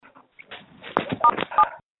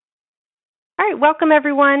right, welcome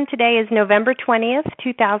everyone. Today is November 20th,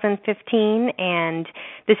 2015, and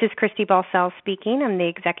this is Christy Balsell speaking. I'm the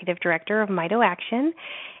Executive Director of Mitochondrial,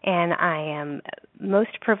 and I am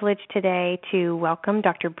most privileged today to welcome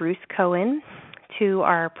Dr. Bruce Cohen to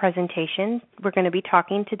our presentation. We're going to be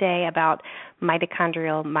talking today about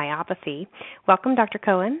mitochondrial myopathy. Welcome, Dr.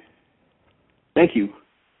 Cohen. Thank you.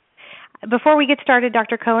 Before we get started,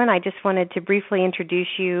 Dr. Cohen, I just wanted to briefly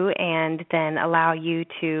introduce you and then allow you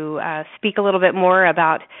to speak a little bit more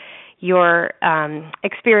about your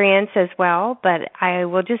experience as well. But I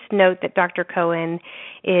will just note that Dr. Cohen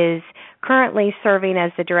is currently serving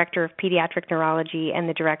as the Director of Pediatric Neurology and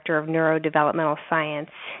the Director of Neurodevelopmental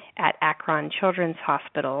Science at Akron Children's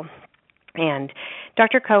Hospital. And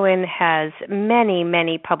Dr. Cohen has many,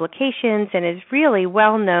 many publications and is really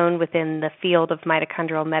well known within the field of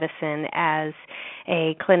mitochondrial medicine as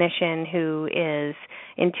a clinician who is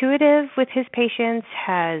intuitive with his patients,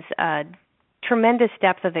 has a tremendous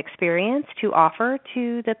depth of experience to offer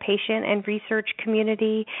to the patient and research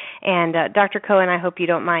community. And Dr. Cohen, I hope you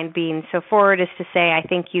don't mind being so forward as to say I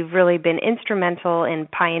think you've really been instrumental in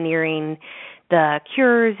pioneering the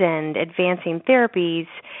cures and advancing therapies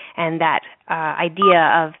and that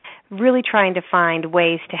idea of really trying to find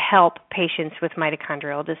ways to help patients with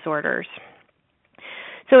mitochondrial disorders.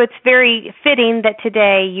 So it's very fitting that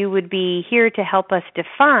today you would be here to help us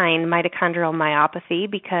define mitochondrial myopathy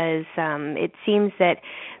because it seems that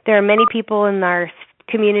there are many people in our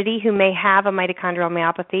community who may have a mitochondrial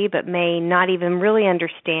myopathy but may not even really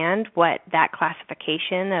understand what that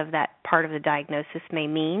classification of that part of the diagnosis may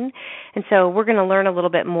mean. And so we're going to learn a little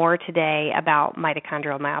bit more today about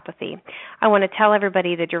mitochondrial myopathy. I want to tell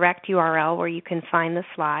everybody the direct URL where you can find the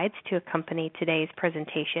slides to accompany today's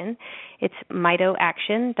presentation. It's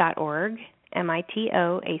mitoaction.org,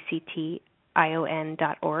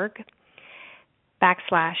 mitoaction.org,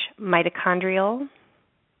 /mitochondrial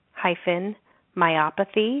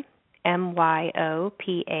myopathy,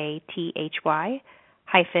 myopathy,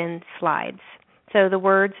 slides. So the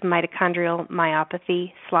words mitochondrial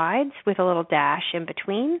myopathy slides with a little dash in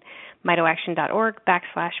between, mitoaction.org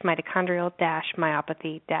 /mitochondrial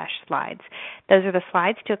myopathy slides. Those are the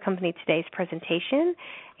slides to accompany today's presentation.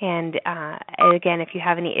 And again, if you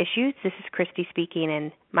have any issues, this is Christy speaking,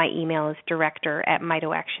 and my email is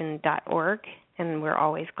director@mitoaction.org, and we're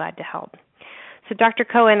always glad to help. So, Dr.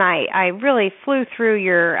 Cohen, I really flew through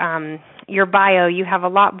your bio. You have a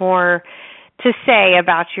lot more to say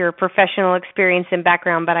about your professional experience and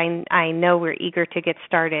background, but I know we're eager to get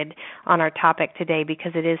started on our topic today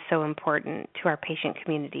because it is so important to our patient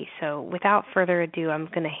community. So, without further ado, I'm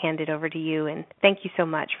going to hand it over to you, and thank you so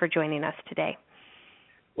much for joining us today.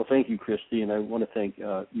 Well, thank you, Christy, and I want to thank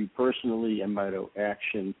you personally and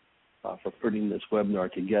Mitoaction for putting this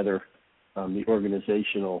webinar together. The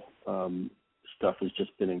organizational stuff has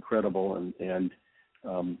just been incredible, and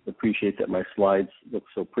appreciate that my slides look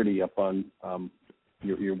so pretty up on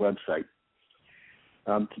your website.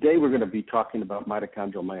 Today we're going to be talking about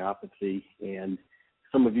mitochondrial myopathy, and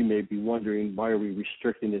some of you may be wondering why are we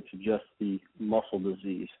restricting it to just the muscle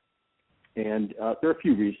disease. And there are a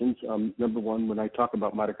few reasons. Number one, when I talk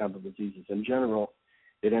about mitochondrial diseases in general,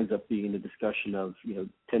 it ends up being a discussion of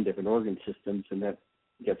 10 different organ systems, and that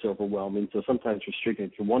gets overwhelming. So sometimes restricting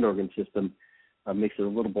it to one organ system makes it a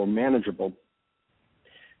little more manageable.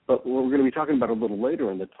 But what we're going to be talking about a little later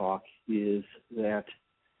in the talk is that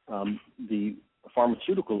the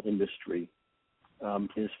pharmaceutical industry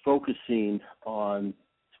is focusing on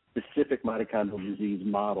specific mitochondrial disease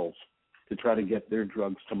models to try to get their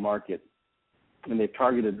drugs to market. And they've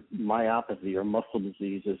targeted myopathy or muscle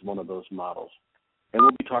disease as one of those models. And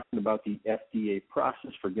we'll be talking about the FDA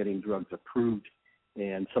process for getting drugs approved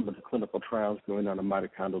and some of the clinical trials going on in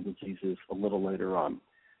mitochondrial diseases a little later on.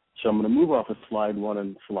 So I'm going to move off of slide 1,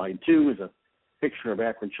 and slide 2 is a picture of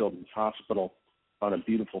Akron Children's Hospital on a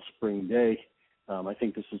beautiful spring day. I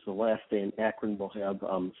think this is the last day in Akron. We'll have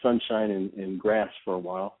sunshine and grass for a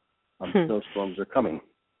while. Snowstorms are coming.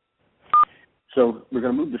 So we're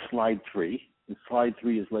going to move to slide 3. And slide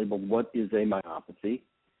 3 is labeled, what is a myopathy?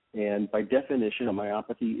 And by definition, a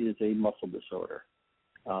myopathy is a muscle disorder.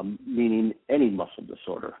 Meaning any muscle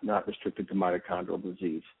disorder, not restricted to mitochondrial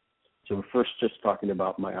disease. So we're first just talking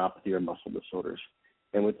about myopathy or muscle disorders.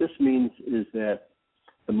 And what this means is that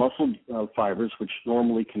the muscle fibers, which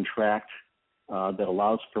normally contract, that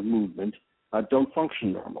allows for movement, don't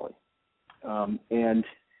function normally. And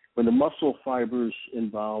when the muscle fibers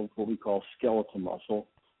involve what we call skeletal muscle,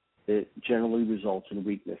 it generally results in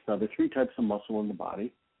weakness. Now, there are 3 types of muscle in the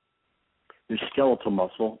body. There's skeletal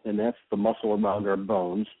muscle, and that's the muscle around our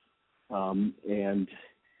bones. And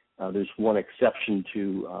There's one exception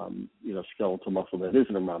to skeletal muscle that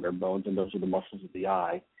isn't around our bones, and those are the muscles of the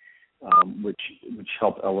eye, which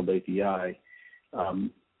help elevate the eye.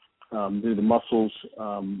 They're the muscles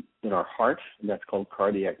in our heart, and that's called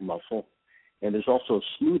cardiac muscle. And there's also a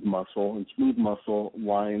smooth muscle, and smooth muscle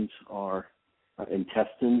lines our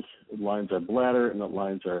intestines, it lines our bladder, and it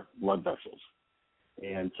lines our blood vessels.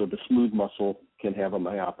 And so the smooth muscle can have a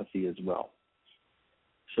myopathy as well.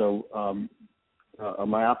 So a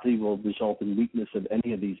myopathy will result in weakness of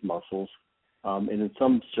any of these muscles, and in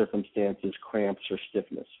some circumstances, cramps or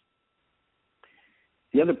stiffness.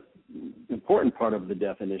 The other important part of the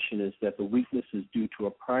definition is that the weakness is due to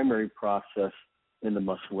a primary process in the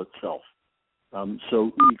muscle itself.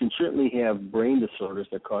 So you can certainly have brain disorders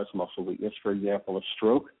that cause muscle weakness. For example, a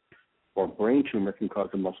stroke or brain tumor can cause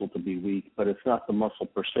the muscle to be weak, but it's not the muscle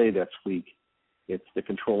per se that's weak. It's the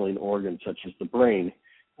controlling organ, such as the brain,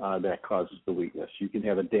 that causes the weakness. You can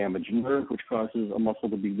have a damaged nerve, which causes a muscle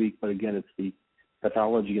to be weak, but again, it's the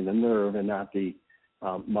pathology in the nerve and not the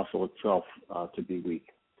muscle itself to be weak.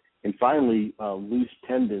 And finally, loose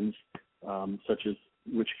tendons,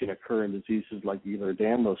 which can occur in diseases like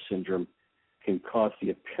Ehlers-Danlos syndrome, can cause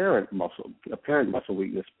the apparent muscle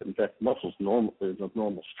weakness, but in fact, muscle is of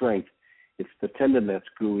normal strength. It's the tendon that's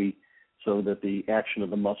gooey, so that the action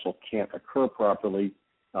of the muscle can't occur properly,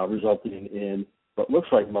 resulting in what looks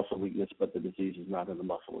like muscle weakness, but the disease is not in the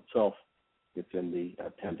muscle itself, it's in the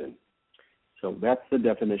tendon. So that's the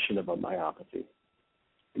definition of a myopathy.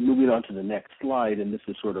 Moving on to the next slide, and this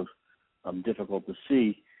is sort of difficult to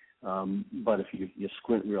see, but if you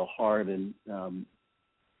squint real hard and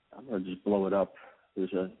or just blow it up,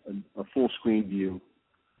 there's a full screen view.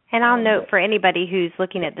 And I'll note for anybody who's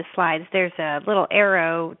looking at the slides, there's a little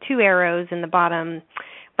arrow, 2 arrows in the bottom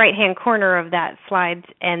right-hand corner of that slide,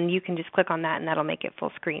 and you can just click on that, and that'll make it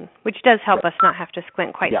full screen, which does help us not have to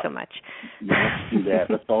squint quite so much. Yeah, let's do that.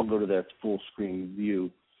 Let's all go to that full screen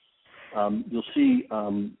view. You'll see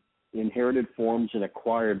inherited forms and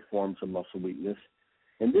acquired forms of muscle weakness.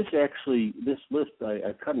 And this list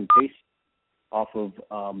I cut and pasted off of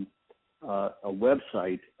a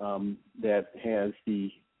website that has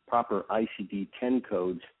the proper ICD-10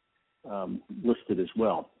 codes listed as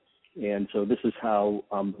well. And so this is how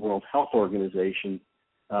the World Health Organization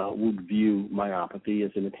would view myopathy,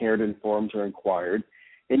 as inherited forms are acquired.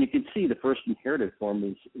 And you can see the first inherited form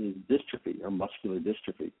is dystrophy, or muscular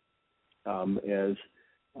dystrophy, as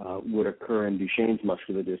would occur in Duchenne's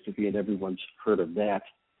muscular dystrophy, and everyone's heard of that.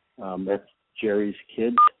 That's Jerry's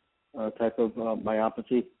kids type of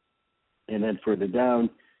myopathy. And then further down,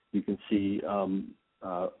 you can see,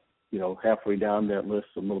 halfway down that list,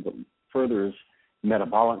 a little bit further, is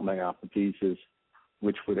metabolic myopathies,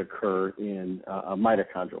 which would occur in a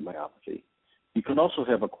mitochondrial myopathy. You can also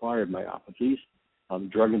have acquired myopathies.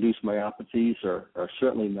 Drug-induced myopathies are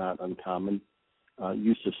certainly not uncommon.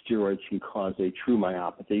 Use of steroids can cause a true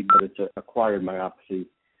myopathy, but it's an acquired myopathy,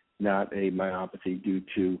 not a myopathy due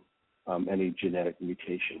to any genetic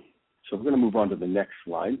mutation. So we're going to move on to the next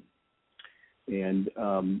slide. And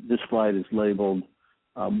this slide is labeled,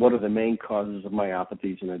 what are the main causes of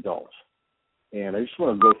myopathies in adults? And I just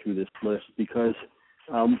want to go through this list because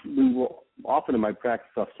we will often in my practice,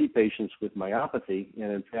 I'll see patients with myopathy,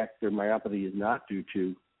 and in fact, their myopathy is not due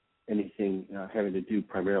to anything having to do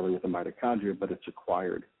primarily with the mitochondria, but it's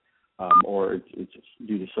acquired, or it's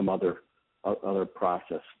due to some other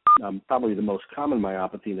process. Probably the most common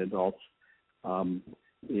myopathy in adults are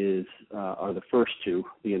the first two,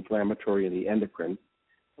 the inflammatory and the endocrine.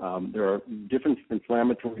 There are different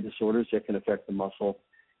inflammatory disorders that can affect the muscle,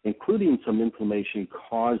 including some inflammation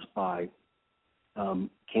caused by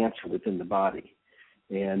cancer within the body.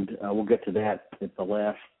 And we'll get to that at the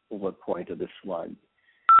last bullet point of this slide.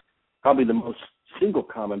 Probably the most single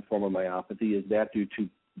common form of myopathy is that due to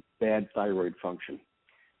bad thyroid function.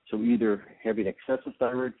 So either having excessive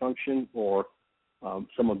thyroid function or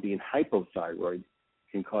someone being hypothyroid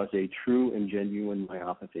can cause a true and genuine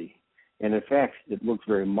myopathy. And in fact, it looks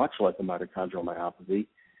very much like a mitochondrial myopathy.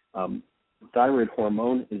 Thyroid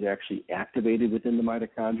hormone is actually activated within the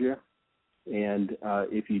mitochondria. And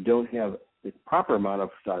if you don't have the proper amount of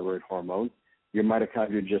thyroid hormone, your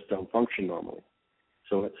mitochondria just don't function normally.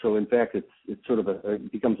 So in fact, it's sort of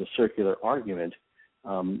it becomes a circular argument.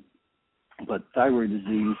 But thyroid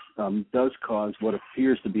disease does cause what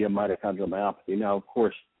appears to be a mitochondrial myopathy. Now, of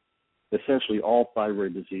course, essentially all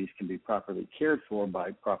thyroid disease can be properly cared for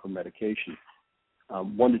by proper medication.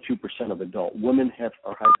 1% to 2% of adult women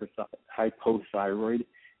are hypothyroid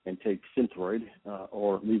and take Synthroid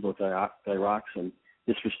or levothyroxine.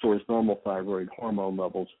 This restores normal thyroid hormone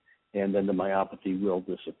levels, and then the myopathy will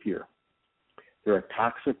disappear. There are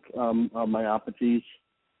toxic myopathies.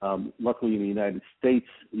 Luckily, in the United States,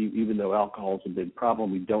 even though alcohol is a big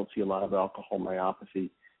problem, we don't see a lot of alcohol myopathy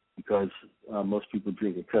because most people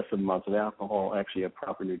drink excessive amounts of alcohol, actually have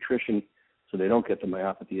proper nutrition, so they don't get the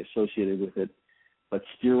myopathy associated with it. But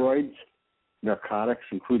steroids, narcotics,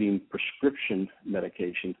 including prescription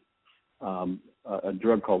medication, a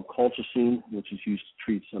drug called colchicine, which is used to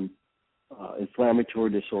treat some inflammatory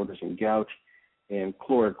disorders and gout, and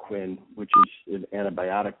chloroquine, which is an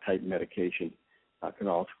antibiotic-type medication, can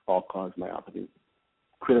all cause myopathy.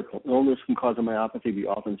 Critical illness can cause a myopathy. We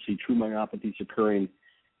often see true myopathies occurring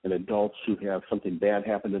in adults who have something bad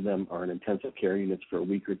happen to them or in intensive care units for a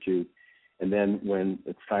week or two, and then when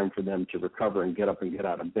it's time for them to recover and get up and get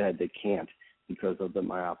out of bed, they can't because of the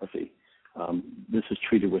myopathy. This is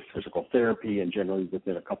treated with physical therapy, and generally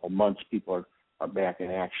within a couple months, people are back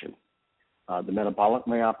in action. The metabolic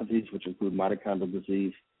myopathies, which include mitochondrial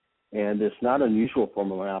disease, and it's not an unusual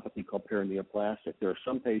form of myopathy called paraneoplastic. There are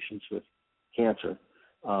some patients with cancer,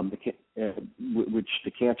 which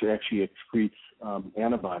the cancer actually excretes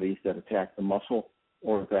antibodies that attack the muscle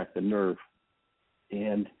or attack the nerve.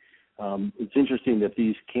 And it's interesting that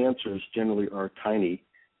these cancers generally are tiny.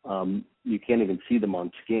 You can't even see them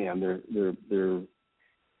on scan. They're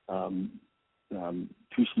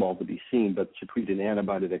too small to be seen, but secrete an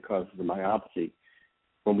antibody that causes the myopathy.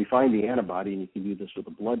 When we find the antibody, and you can do this with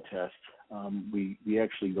a blood test, we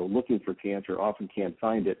actually go looking for cancer, often can't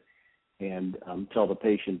find it, and tell the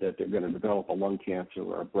patient that they're going to develop a lung cancer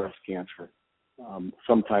or a breast cancer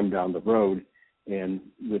sometime down the road. And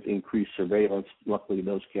with increased surveillance, luckily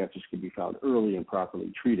those cancers can be found early and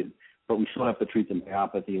properly treated. But we still have to treat the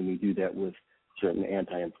myopathy, and we do that with certain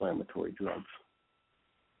anti-inflammatory drugs.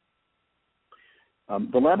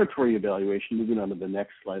 The laboratory evaluation, moving on to the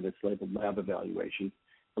next slide, that's labeled lab evaluation.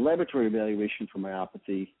 The laboratory evaluation for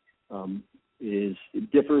myopathy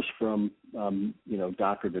it differs from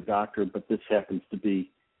doctor to doctor, but this happens to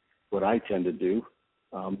be what I tend to do.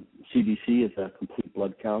 CBC is a complete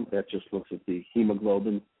blood count that just looks at the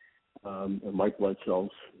hemoglobin and white blood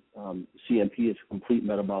cells. CMP is a complete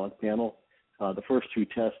metabolic panel. The first two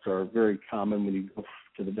tests are very common when you go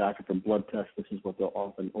to the doctor for blood tests. This is what they'll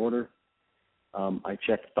often order. I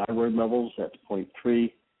check thyroid levels, that's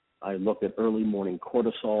 0.3. I look at early morning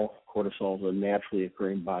cortisol. Cortisol is a naturally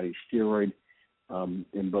occurring body steroid.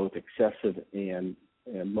 In both excessive and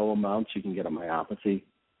low amounts, you can get a myopathy.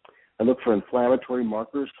 I look for inflammatory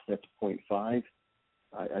markers, that's 0.5.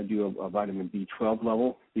 I do a vitamin B12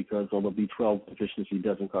 level because although B12 deficiency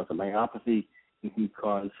doesn't cause a myopathy, it can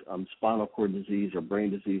cause spinal cord disease or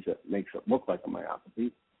brain disease that makes it look like a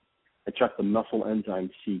myopathy. I check the muscle enzyme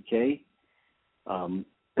CK.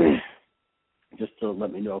 Just to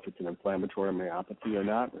let me know if it's an inflammatory myopathy or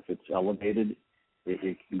not. If it's elevated,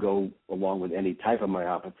 it can go along with any type of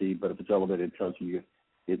myopathy, but if it's elevated, it tells you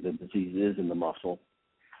the disease is in the muscle.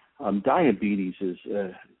 Diabetes is,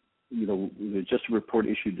 just a report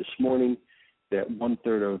issued this morning that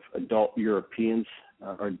 1/3 of adult Europeans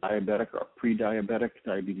are diabetic or pre-diabetic.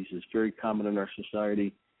 Diabetes is very common in our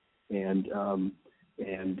society, and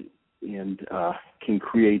can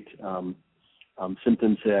create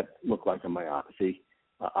symptoms that look like a myopathy.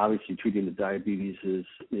 Obviously, treating the diabetes is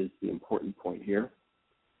the important point here.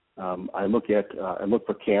 I look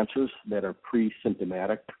for cancers that are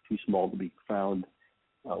pre-symptomatic, too small to be found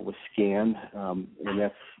with scan,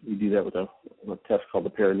 and we do that with a test called the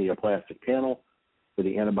paraneoplastic panel, where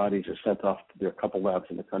the antibodies are sent off. There are a couple labs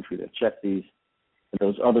in the country that check these, and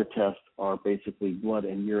those other tests are basically blood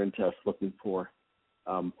and urine tests looking for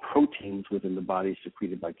proteins within the body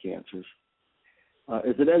secreted by cancers.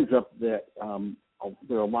 As it ends up that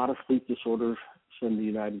there are a lot of sleep disorders in the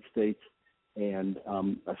United States, and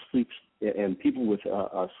people with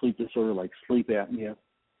a sleep disorder like sleep apnea,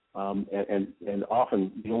 and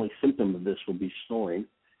often the only symptom of this will be snoring.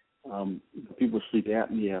 People with sleep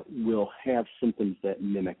apnea will have symptoms that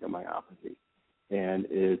mimic a myopathy, and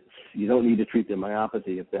you don't need to treat the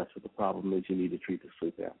myopathy if that's what the problem is. You need to treat the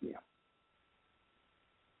sleep apnea.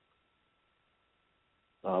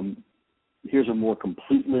 Here's a more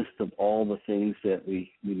complete list of all the things that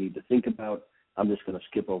we need to think about. I'm just going to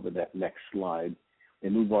skip over that next slide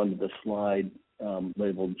and move on to the slide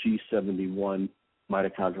labeled G71,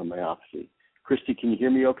 mitochondrial myopathy. Christy, can you hear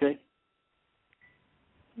me okay?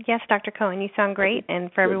 Yes, Dr. Cohen, you sound great. Okay.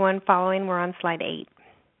 And for everyone following, we're on slide 8.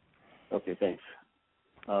 Okay, thanks.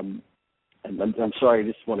 And I'm sorry, I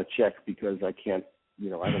just want to check because I can't,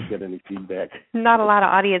 I don't get any feedback. Not a lot of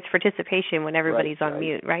audience participation when everybody's on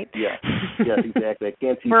mute, right? Yeah, exactly. I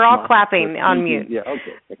can't see. We're all clapping on mute. Yeah,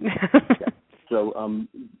 okay. Yeah. So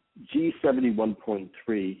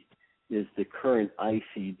G71.3 is the current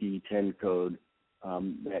ICD-10 code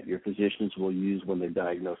that your physicians will use when they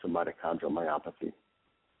diagnose a mitochondrial myopathy.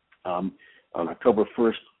 On October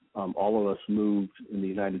 1st, all of us moved in the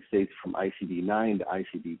United States from ICD-9 to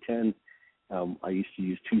ICD-10. I used to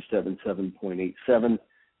use 277.87.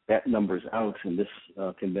 That number's out, and this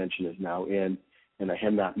convention is now in, and I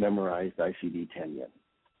have not memorized ICD-10 yet.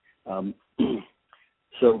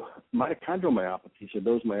 So mitochondrial myopathies are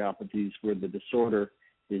those myopathies where the disorder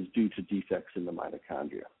is due to defects in the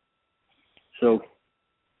mitochondria. So,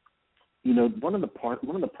 one of the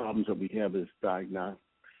problems that we have as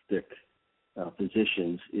diagnostic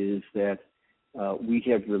physicians is that we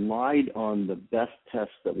have relied on the best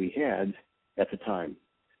tests that we had at the time.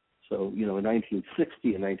 So, in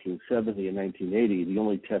 1960 and 1970 and 1980, the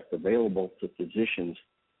only tests available to physicians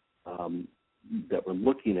that were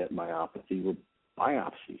looking at myopathy were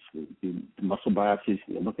biopsies. We do muscle biopsies,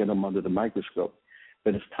 and you look at them under the microscope.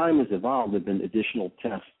 But as time has evolved, there have been additional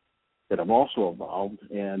tests that have also evolved,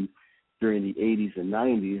 and during the 80s and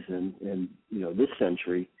 90s and this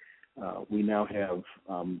century, we now have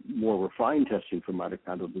more refined testing for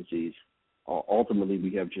mitochondrial disease. Ultimately,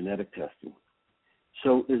 we have genetic testing.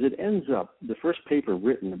 So as it ends up, the first paper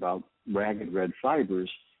written about ragged red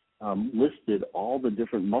fibers listed all the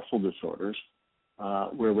different muscle disorders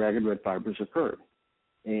where ragged red fibers occurred.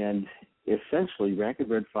 And essentially, ragged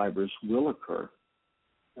red fibers will occur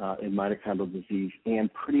in mitochondrial disease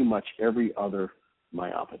and pretty much every other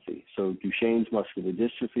myopathy. So Duchenne's muscular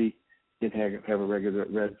dystrophy can have a ragged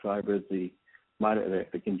red fiber. The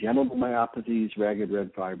congenital myopathies, ragged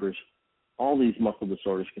red fibers, all these muscle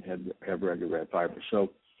disorders can have ragged red fibers.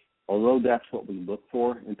 So although that's what we look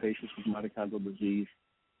for in patients with mitochondrial disease,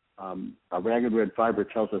 a ragged red fiber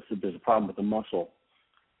tells us that there's a problem with the muscle,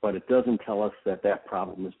 but it doesn't tell us that that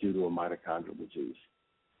problem is due to a mitochondrial disease.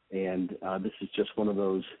 And this is just one of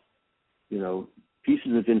those,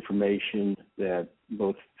 pieces of information that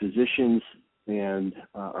both physicians and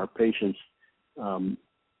our patients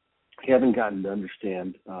haven't gotten to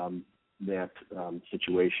understand that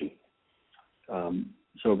situation.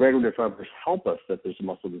 So ragged red fibers help us that there's a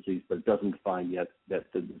muscle disease, but it doesn't define yet that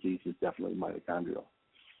the disease is definitely mitochondrial.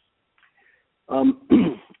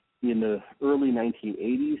 In the early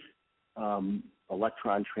 1980s,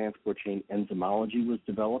 electron transport chain enzymology was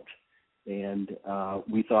developed, and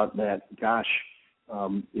we thought that,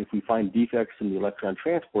 if we find defects in the electron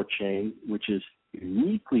transport chain, which is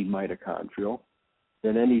uniquely mitochondrial,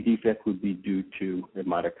 then any defect would be due to a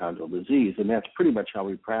mitochondrial disease, and that's pretty much how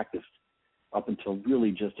we practiced up until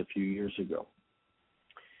really just a few years ago.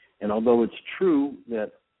 And although it's true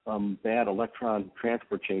that bad electron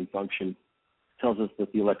transport chain function tells us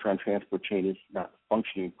that the electron transport chain is not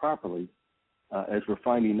functioning properly, as we're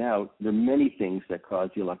finding out, there are many things that cause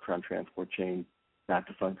the electron transport chain not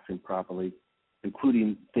to function properly,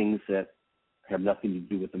 including things that have nothing to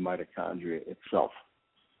do with the mitochondria itself.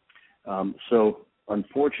 So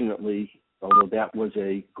unfortunately, although that was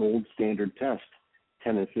a gold standard test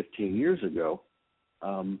 10 and 15 years ago,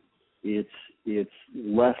 it's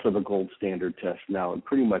less of a gold standard test now, and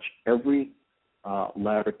pretty much every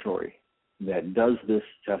laboratory that does this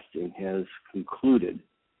testing has concluded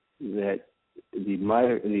that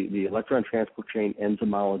the electron transport chain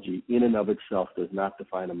enzymology in and of itself does not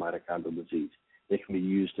define a mitochondrial disease. It can be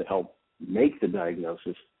used to help make the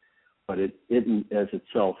diagnosis, but it as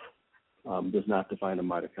itself does not define a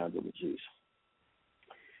mitochondrial disease.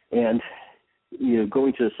 And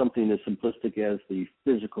going to something as simplistic as the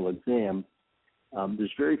physical exam,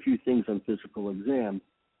 there's very few things on physical exam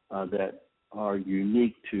that are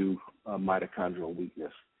unique to mitochondrial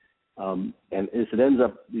weakness. And as it ends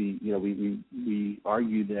up, we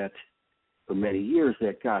argue that for many years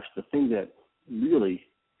that, the thing that really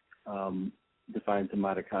defines a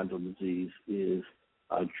mitochondrial disease is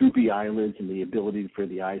droopy eyelids and the ability for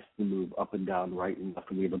the eyes to move up and down, right and left.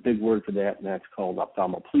 And we have a big word for that, and that's called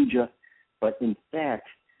ophthalmoplegia. But in fact,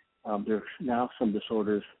 there are now some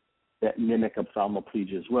disorders that mimic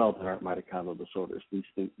ophthalmoplegia as well that aren't mitochondrial disorders.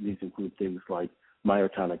 These include things like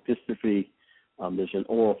myotonic dystrophy. There's an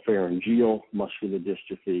oropharyngeal muscular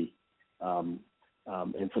dystrophy,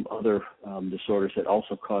 and some other disorders that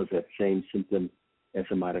also cause that same symptom as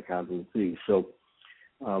a mitochondrial disease. So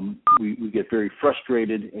we get very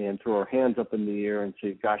frustrated and throw our hands up in the air and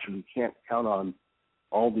say, we can't count on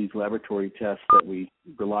all these laboratory tests that we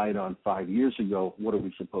relied on 5 years ago. What are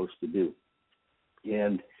we supposed to do?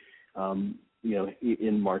 And,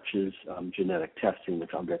 in marches genetic testing,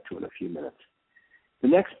 which I'll get to in a few minutes. The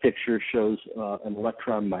next picture shows an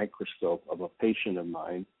electron microscope of a patient of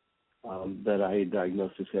mine that I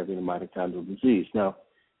diagnosed as having a mitochondrial disease. Now,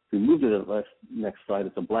 If we move to the next slide,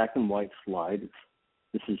 it's a black and white slide.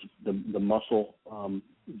 This is the muscle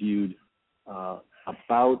viewed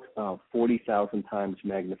about 40,000 times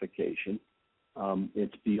magnification.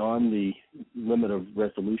 It's beyond the limit of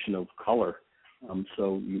resolution of color.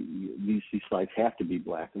 So these slides have to be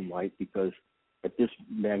black and white because at this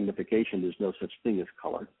magnification, there's no such thing as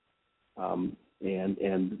color.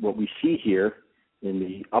 And what we see here in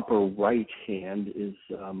the upper right hand is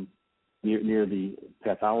near the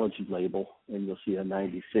pathology label, and you'll see a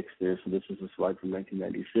 96 there. So this is a slide from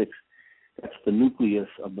 1996. That's the nucleus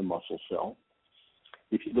of the muscle cell.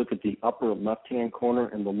 If you look at the upper left-hand corner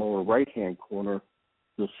and the lower right-hand corner,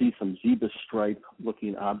 you'll see some zebra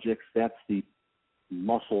stripe-looking objects. That's the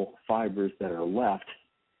muscle fibers that are left.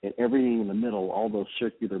 And everything in the middle, all those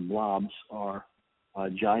circular blobs, are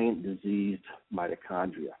giant diseased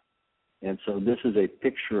mitochondria. And so this is a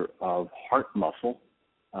picture of heart muscle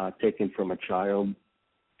taken from a child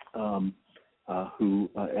who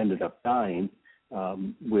ended up dying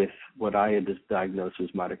with what I had diagnosed as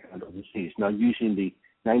mitochondrial disease. Now, using the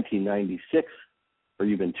 1996 or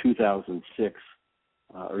even 2006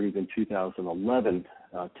 or even 2011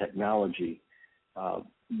 technology,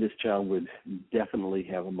 this child would definitely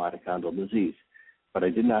have a mitochondrial disease. But I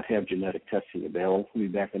did not have genetic testing available to me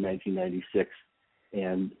back in 1996.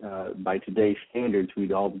 And by today's standards,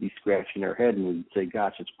 we'd all be scratching our head and we'd say,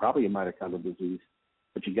 gosh, it's probably a mitochondrial disease,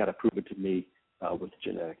 but you got to prove it to me with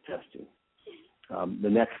genetic testing. The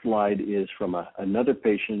next slide is from another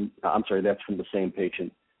patient. I'm sorry, that's from the same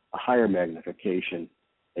patient, a higher magnification.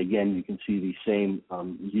 Again, you can see the same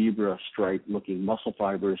zebra stripe-looking muscle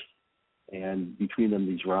fibers, and between them,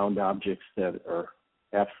 these round objects that are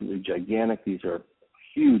absolutely gigantic. These are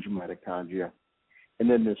huge mitochondria. And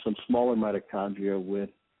then there's some smaller mitochondria with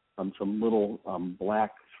some little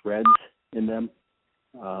black threads in them.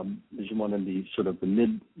 There's one in the sort of the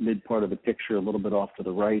mid part of the picture, a little bit off to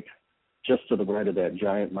the right, just to the right of that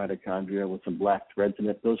giant mitochondria with some black threads in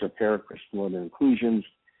it. Those are paracrystalline inclusions,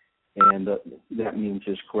 and that means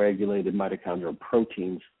there's coagulated mitochondrial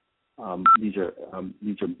proteins. These are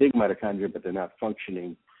big mitochondria, but they're not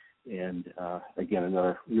functioning. And again,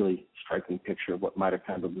 another really striking picture of what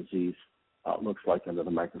mitochondrial disease looks like under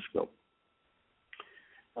the microscope.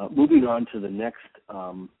 Moving on to the next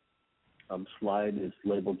slide is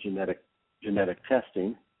labeled genetic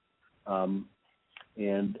testing.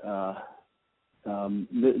 These are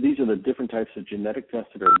the different types of genetic tests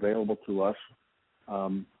that are available to us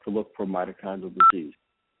to look for mitochondrial disease.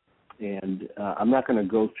 And I'm not going to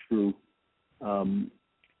go through,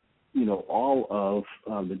 all of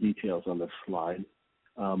the details on this slide,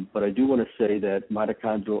 but I do want to say that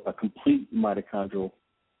a complete mitochondrial,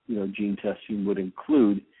 gene testing would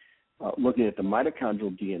include looking at the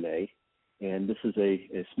mitochondrial DNA. And this is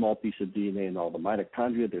a small piece of DNA in all the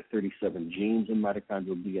mitochondria. There are 37 genes in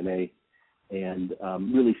mitochondrial DNA. And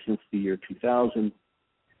really since the year 2000,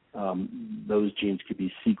 those genes could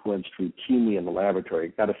be sequenced routinely in the laboratory.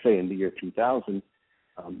 Got to say, in the year 2000,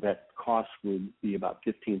 that cost would be about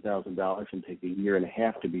 $15,000 and take a year and a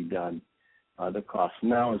half to be done. The cost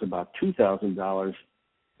now is about $2,000,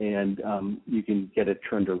 and you can get it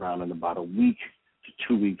turned around in about a week to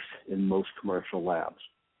 2 weeks in most commercial labs.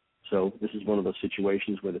 So this is one of those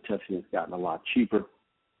situations where the testing has gotten a lot cheaper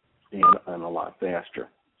and a lot faster.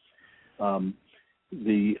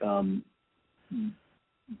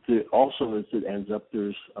 Also, as it ends up,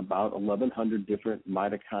 there's about 1,100 different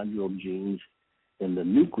mitochondrial genes in the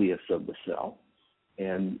nucleus of the cell,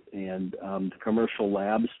 and the commercial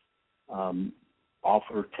labs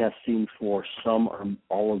offer testing for some or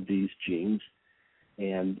all of these genes.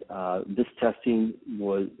 And this testing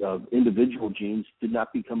of individual genes did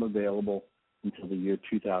not become available until the year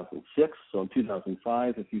 2006. So in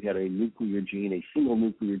 2005, if you had a nuclear gene, a single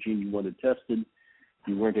nuclear gene you wanted tested,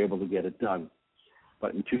 you weren't able to get it done.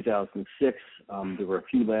 But in 2006, there were a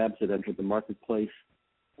few labs that entered the marketplace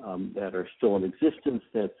that are still in existence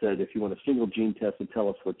that said, if you want a single gene tested, tell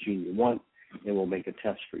us what gene you want, and we'll make a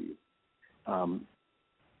test for you.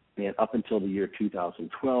 And up until the year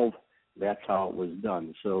 2012, that's how it was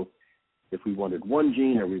done. So if we wanted one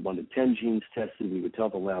gene or we wanted 10 genes tested, we would tell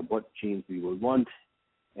the lab what genes we would want,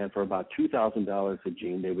 and for about $2,000 a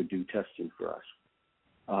gene, they would do testing for us.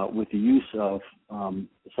 With the use of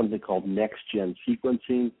something called next-gen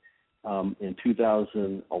sequencing, in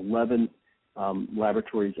 2011,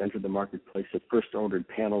 laboratories entered the marketplace that first ordered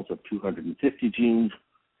panels of 250 genes,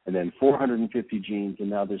 and then 450 genes, and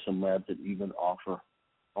now there's some labs that even offer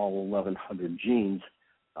all 1,100 genes,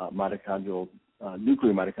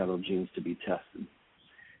 nuclear mitochondrial genes, to be tested.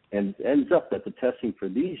 And it ends up that the testing for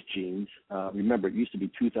these genes, remember, it used to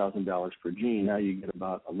be $2,000 per gene. Now you get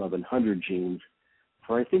about 1,100 genes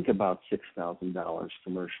for, I think, about $6,000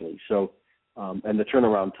 commercially. So, and the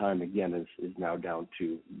turnaround time, again, is now down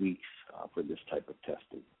to weeks for this type of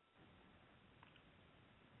testing.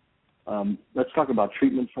 Let's talk about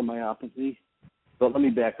treatment for myopathy. But let me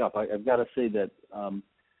back up. I've got to say that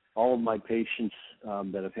all of my patients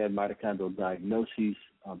that have had mitochondrial diagnoses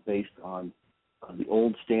based on the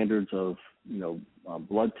old standards of,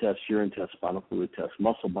 blood tests, urine tests, spinal fluid tests,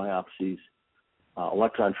 muscle biopsies,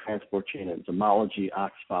 electron transport chain enzymology,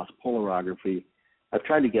 oxphos polarography. I've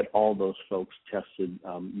tried to get all those folks tested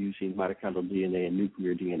using mitochondrial DNA and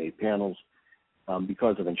nuclear DNA panels.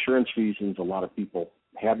 Because of insurance reasons, a lot of people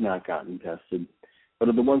have not gotten tested. But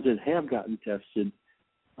of the ones that have gotten tested,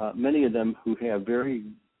 many of them who have very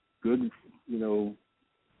good,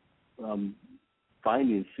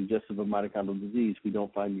 findings suggestive of mitochondrial disease, we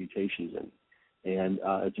don't find mutations in. And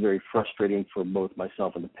it's very frustrating for both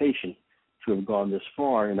myself and the patient to have gone this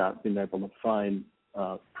far and not been able to find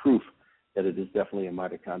proof that it is definitely a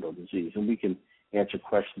mitochondrial disease. And we can answer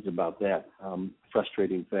questions about that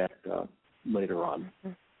frustrating fact later on.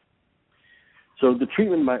 Mm-hmm. So the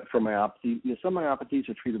treatment for myopathy, some myopathies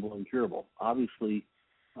are treatable and curable. Obviously,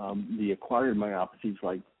 the acquired myopathies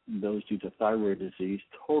like those due to thyroid disease,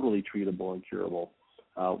 totally treatable and curable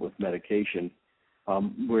with medication,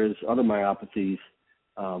 whereas other myopathies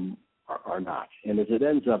are not. And as it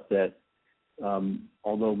ends up that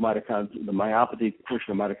although the myopathy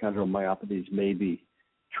portion of mitochondrial myopathies may be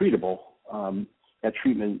treatable, that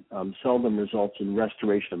treatment seldom results in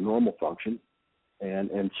restoration of normal function,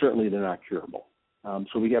 and certainly they're not curable.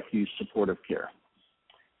 So we have to use supportive care.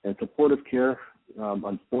 And supportive care,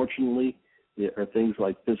 unfortunately, there are things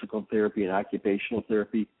like physical therapy and occupational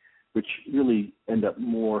therapy, which really end up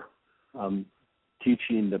more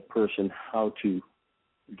teaching the person how to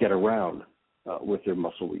get around with their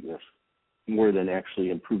muscle weakness, more than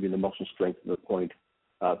actually improving the muscle strength to the point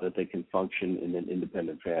that they can function in an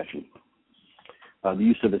independent fashion. The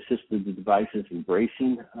use of assistive devices and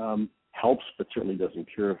bracing helps, but certainly doesn't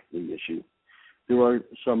cure the issue. There are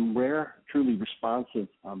some rare, truly responsive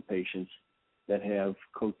patients that have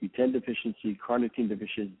CoQ10 deficiency, carnitine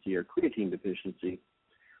deficiency, or creatine deficiency,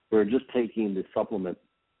 where just taking the supplement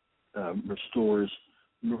restores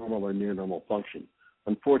normal or near normal function.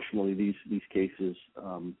 Unfortunately, these cases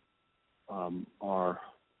are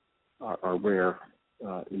rare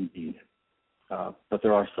indeed, but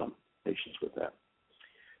there are some patients with that.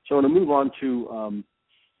 So I'm going to move on to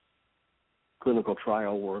clinical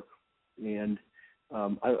trial work, and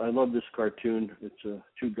I love this cartoon. It's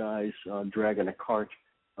two guys dragging a cart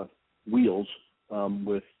of wheels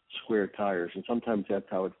with square tires, and sometimes that's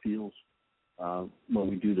how it feels when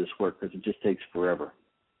we do this work, because it just takes forever.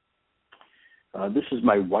 This is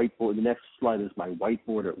my whiteboard. The next slide is my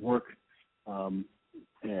whiteboard at work, and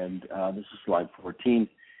this is slide 14.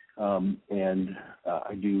 And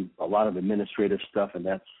I do a lot of administrative stuff, and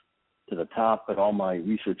that's to the top, but all my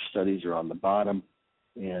research studies are on the bottom.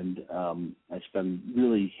 And I spend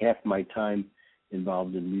really half my time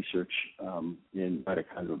involved in research in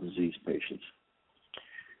mitochondrial disease patients.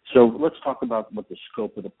 So let's talk about what the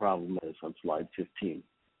scope of the problem is on slide 15.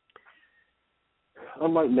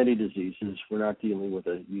 Unlike many diseases, we're not dealing with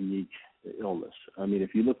a unique illness. I mean,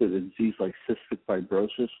 if you look at a disease like cystic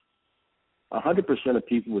fibrosis, 100% of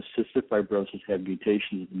people with cystic fibrosis have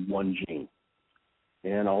mutations in one gene.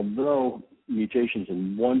 And although mutations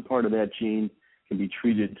in one part of that gene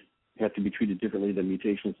have to be treated differently than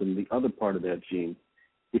mutations in the other part of that gene,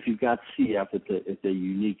 if you've got CF, it's a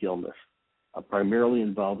unique illness, primarily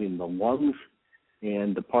involving the lungs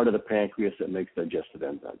and the part of the pancreas that makes digestive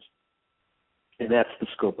enzymes. And that's the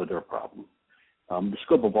scope of their problem. The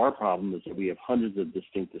scope of our problem is that we have hundreds of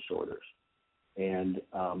distinct disorders. And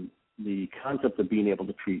the concept of being able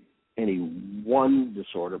to treat any one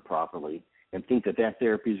disorder properly and think that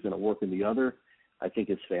therapy is going to work in the other, I think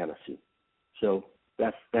is fantasy. So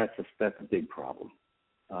that's a big problem.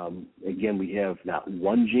 Again, we have not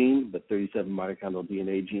one gene, but 37 mitochondrial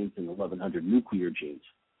DNA genes and 1,100 nuclear genes.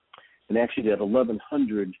 And actually that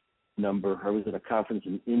 1,100 number, I was at a conference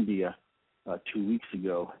in India 2 weeks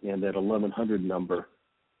ago, and that 1,100 number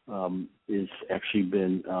is actually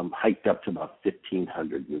been hiked up to about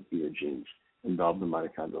 1,500 nuclear genes involved in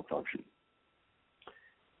mitochondrial function.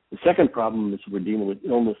 The second problem is we're dealing with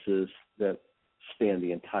illnesses that span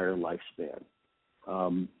the entire lifespan.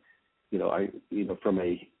 From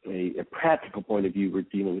a practical point of view, we're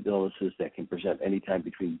dealing with illnesses that can present anytime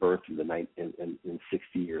between birth and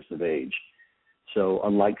 60 years of age. So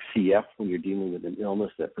unlike CF, when you're dealing with an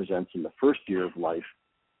illness that presents in the first year of life,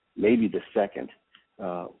 maybe the second,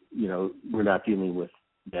 we're not dealing with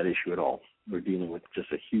that issue at all. We're dealing with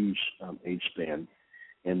just a huge age span.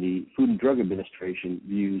 And the Food and Drug Administration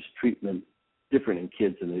views treatment different in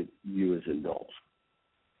kids than they view as adults.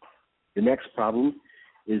 The next problem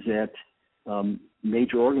is that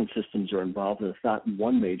major organ systems are involved, and it's not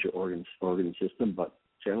one major organ system, but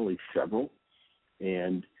generally several.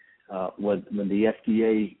 And when the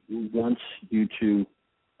FDA wants you to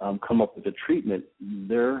come up with a treatment,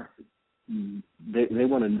 they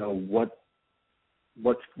want to know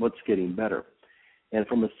what's getting better. And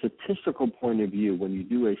from a statistical point of view, when you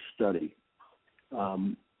do a study,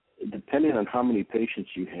 depending on how many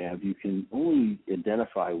patients you have, you can only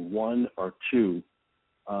identify one or two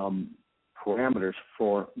parameters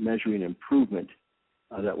for measuring improvement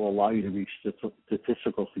that will allow you to reach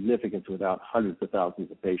statistical significance without hundreds of thousands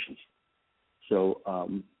of patients. So,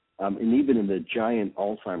 and even in the giant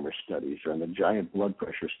Alzheimer's studies or in the giant blood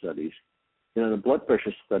pressure studies, the blood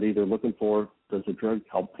pressure study, they're looking for, does the drug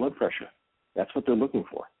help blood pressure? That's what they're looking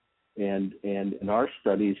for. And in our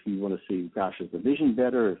studies, we want to see, gosh, is the vision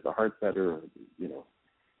better? Is the heart better?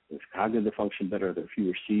 Is cognitive function better? Are there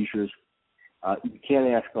fewer seizures? You can't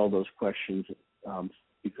ask all those questions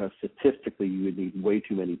because statistically you would need way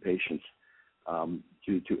too many patients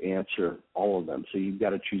to answer all of them. So you've got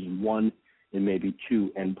to choose one and maybe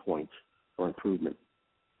two endpoints for improvement.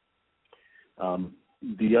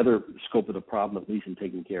 The other scope of the problem, at least in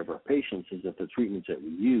taking care of our patients, is that the treatments that we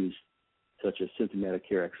use, such as symptomatic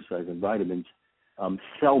care, exercise, and vitamins,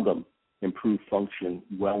 seldom improve function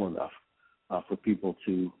well enough for people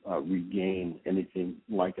to regain anything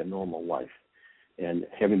like a normal life. And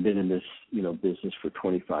having been in this, business for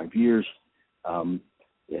 25 years, and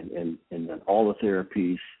all the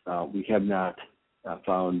therapies, we have not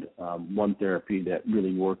found one therapy that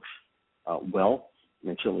really works well,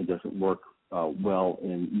 and it certainly doesn't work well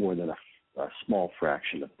in more than a small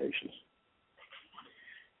fraction of patients.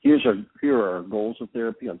 Here are our goals of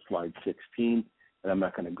therapy on slide 16, and I'm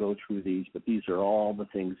not going to go through these, but these are all the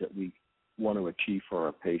things that we want to achieve for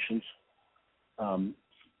our patients.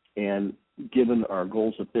 And given our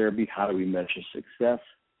goals of therapy, how do we measure success?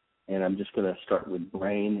 And I'm just going to start with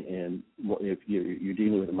brain. And if you're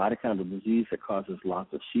dealing with a mitochondrial disease that causes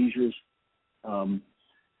lots of seizures,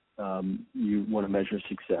 you want to measure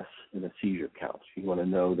success in a seizure count. You want to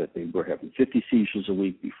know that they were having 50 seizures a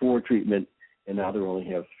week before treatment, and now they're only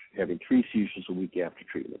having 3 seizures a week after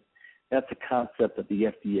treatment. That's a concept that the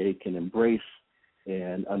FDA can embrace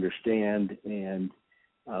and understand and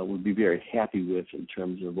would be very happy with in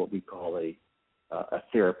terms of what we call a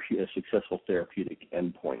successful therapeutic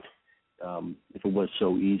endpoint, if it was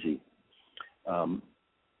so easy.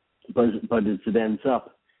 But as it ends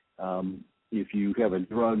up, if you have a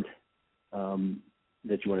drug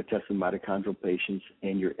that you want to test in mitochondrial patients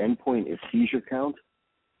and your endpoint is seizure count,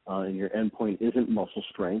 and your endpoint isn't muscle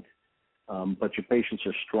strength, but your patients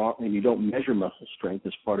are strong, and you don't measure muscle strength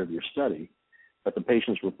as part of your study, but the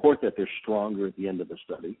patients report that they're stronger at the end of the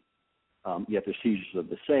study, yet their seizures are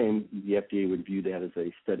the same, the FDA would view that as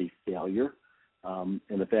a study failure. And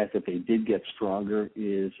the fact that they did get stronger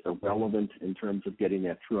is irrelevant in terms of getting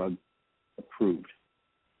that drug approved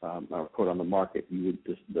or put on the market.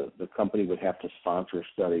 The company would have to sponsor a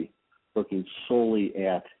study looking solely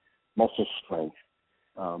at muscle strength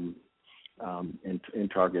and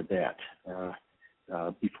target that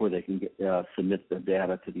before they can submit the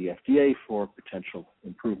data to the FDA for potential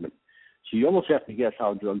improvement. So you almost have to guess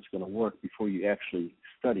how a drug's going to work before you actually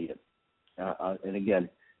study it. And again,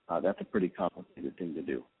 that's a pretty complicated thing to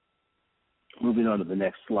do. Moving on to the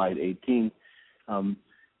next slide, 18.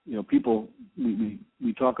 People,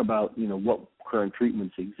 we talk about, what current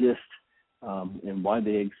treatments exist and why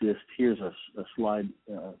they exist. Here's a slide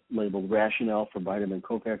labeled Rationale for Vitamin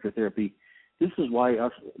Cofactor Therapy. This is why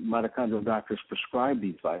us mitochondrial doctors prescribe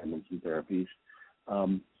these vitamins and therapies.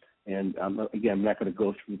 And again, I'm not going to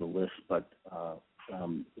go through the list, but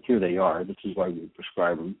here they are. This is why we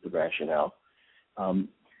prescribe them, the rationale. And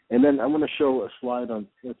then I'm going to show a slide on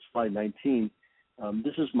slide 19.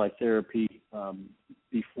 This is my therapy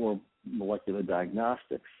before molecular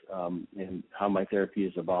diagnostics and how my therapy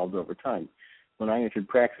has evolved over time. When I entered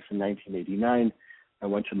practice in 1989, I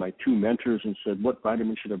went to my 2 mentors and said, what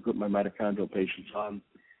vitamins should I put my mitochondrial patients on?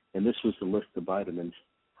 And this was the list of vitamins.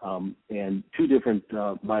 And 2 different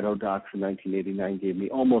mito docs in 1989 gave me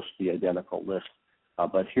almost the identical list,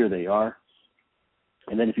 but here they are.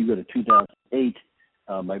 And then if you go to 2008,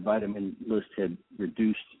 my vitamin list had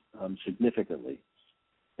reduced significantly.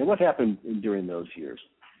 And what happened during those years?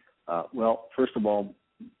 Well, first of all,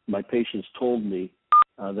 my patients told me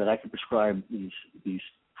that I could prescribe these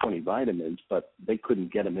 20 vitamins, but they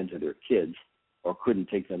couldn't get them into their kids or couldn't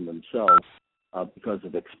take them themselves because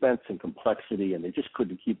of expense and complexity, and they just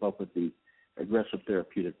couldn't keep up with the aggressive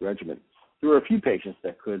therapeutic regimen. There were a few patients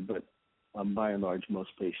that could, but by and large,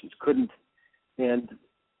 most patients couldn't. And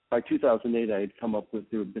by 2008, I had come up with,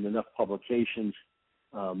 there had been enough publications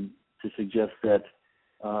to suggest that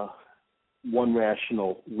one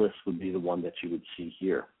rational list would be the one that you would see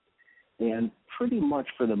here. And pretty much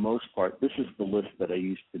for the most part, this is the list that I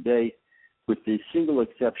use today, with the single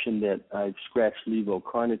exception that I've scratched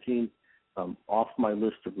levocarnitine off my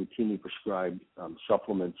list of routinely prescribed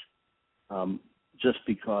supplements, just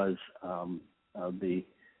because of the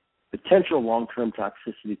potential long-term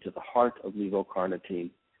toxicity to the heart of levocarnitine,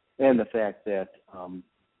 and the fact that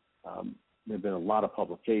there have been a lot of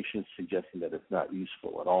publications suggesting that it's not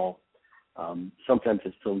useful at all. Sometimes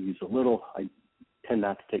I still use a little. I tend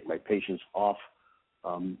not to take my patients off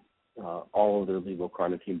all of their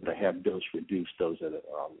levocarnitine, but I have dose-reduced those that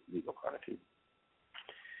are on levocarnitine.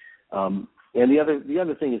 And the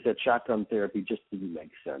other thing is that shotgun therapy just didn't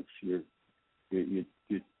make sense. You're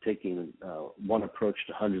taking one approach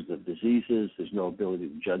to hundreds of diseases. There's no ability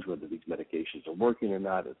to judge whether these medications are working or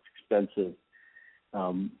not. It's expensive.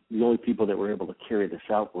 The only people that were able to carry this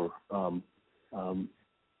out were,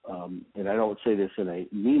 and I don't say this in a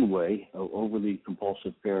mean way, overly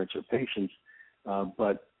compulsive parents or patients,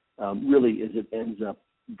 but really as it ends up,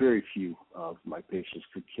 very few of my patients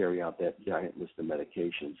could carry out that giant list of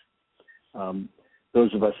medications.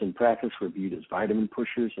 Those of us in practice were viewed as vitamin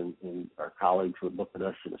pushers, and our colleagues would look at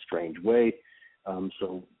us in a strange way.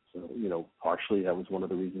 So, partially that was one of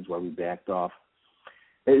the reasons why we backed off.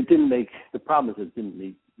 The problem is it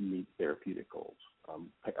didn't meet therapeutic goals.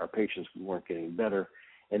 Our patients weren't getting better,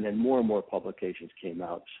 and then more and more publications came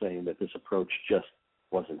out saying that this approach just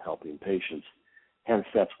wasn't helping patients. Hence,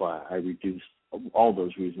 that's why I reduced all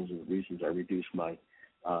those reasons, and the reasons I reduced my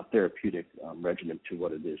therapeutic regimen to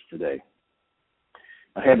what it is today.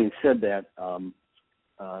 Having said that,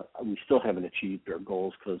 we still haven't achieved our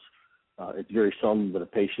goals, because it's very seldom that a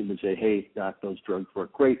patient would say, "Hey, doc, those drugs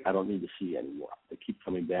work great. I don't need to see you anymore." They keep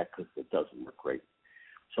coming back because it doesn't work great.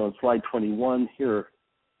 So on slide 21, here are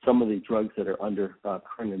some of the drugs that are under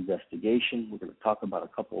current investigation. We're going to talk about a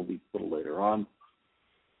couple of these a little later on.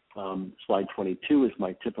 Slide 22 is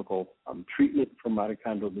my typical treatment for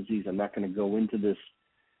mitochondrial disease. I'm not going to go into this.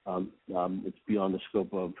 It's beyond the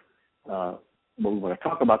scope of what we want to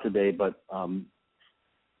talk about today, but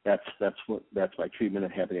that's my treatment,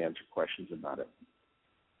 and happy to answer questions about it.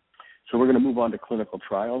 So we're going to move on to clinical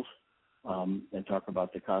trials and talk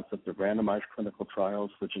about the concept of randomized clinical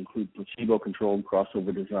trials, which include placebo-controlled,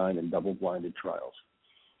 crossover design, and double-blinded trials.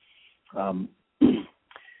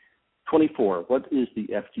 24, what is the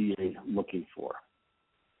FDA looking for?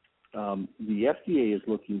 The FDA is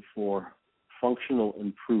looking for functional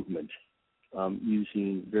improvement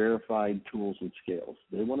using verified tools and scales.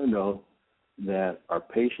 They want to know that our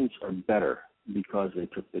patients are better because they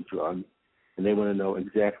took the drug, and they want to know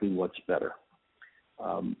exactly what's better.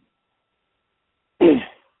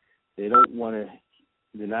 They're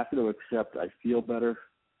not going to accept, I feel better,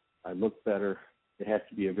 I look better. It has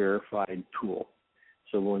to be a verified tool.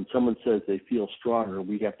 So when someone says they feel stronger,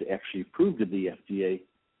 we have to actually prove to the FDA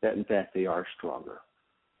that, in fact, they are stronger.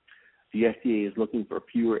 The FDA is looking for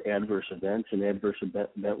fewer adverse events. An adverse event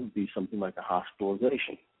would be something like a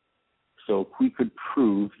hospitalization. So if we could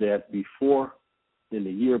prove that before, in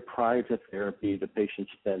the year prior to therapy, the patient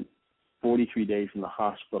spent 43 days in the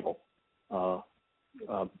hospital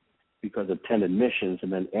because of 10 admissions,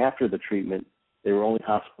 and then after the treatment, they were only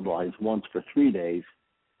hospitalized once for 3 days,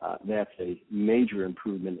 that's a major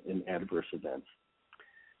improvement in adverse events.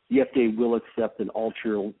 The FDA will accept an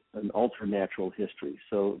alter natural history.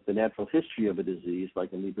 So the natural history of a disease,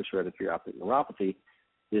 like an hereditary optic neuropathy,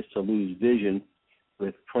 is to lose vision,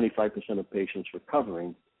 with 25% of patients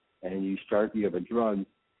recovering, and you have a drug,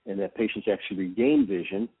 and that patients actually regain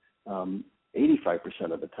vision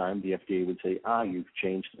 85% of the time. The FDA would say, you've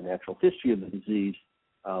changed the natural history of the disease,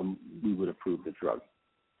 we would approve the drug.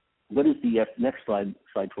 What is the next slide,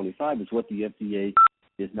 slide 25, is what the FDA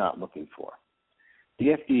is not looking for. The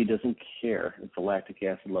FDA doesn't care if the lactic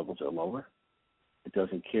acid levels are lower. It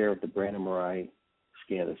doesn't care if the brain MRI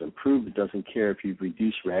scan is improved. It doesn't care if you've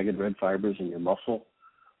reduced ragged red fibers in your muscle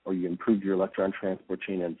or you improved your electron transport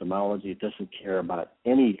chain enzymology. It doesn't care about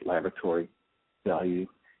any laboratory value.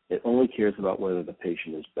 It only cares about whether the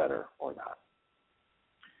patient is better or not.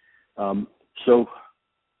 So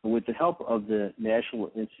with the help of the National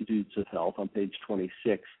Institutes of Health on page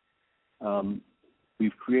 26,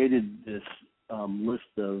 we've created this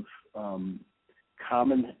list of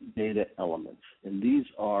common data elements. And these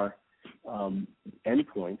are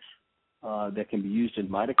endpoints that can be used in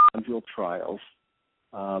mitochondrial trials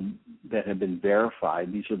that have been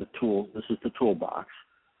verified. These are the tools. This is the toolbox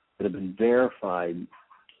that have been verified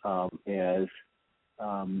as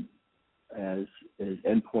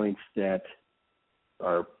endpoints that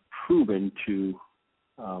are proven to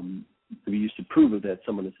be used to prove that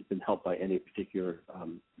someone has been helped by any particular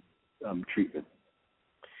treatment.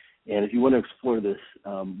 And if you want to explore this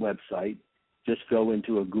website, just go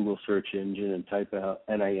into a Google search engine and type out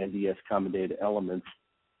NINDS common data elements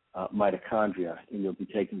mitochondria, and you'll be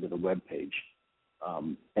taken to the web page.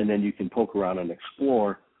 And then you can poke around and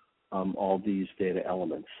explore all these data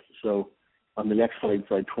elements. So on the next slide,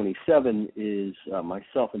 slide 27, is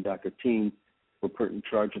myself and Dr. Teen were put in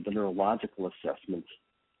charge of the neurological assessments.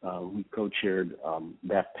 We co-chaired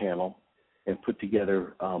that panel and put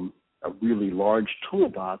together a really large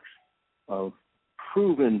toolbox of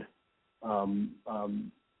proven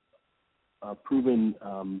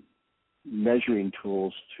measuring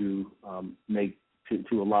tools to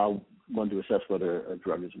allow one to assess whether a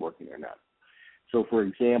drug is working or not. So, for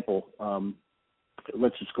example,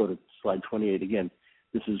 let's just go to slide 28 again.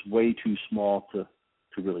 This is way too small to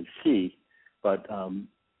really see, but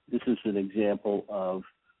this is an example of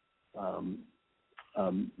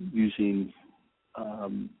using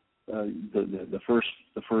the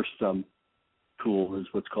first tool is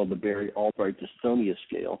what's called the Berry-Albright Dystonia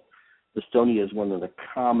scale. Dystonia is one of the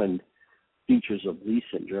common features of Lee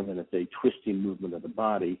syndrome, and it's a twisting movement of the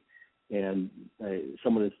body. And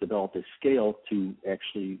someone has developed a scale to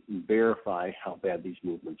actually verify how bad these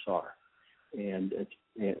movements are. And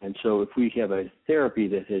so if we have a therapy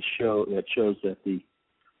that shows that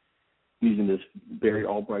using this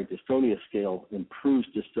Berry-Albright Dystonia scale improves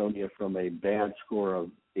dystonia from a bad score of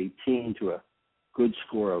 18 to a good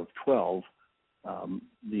score of 12,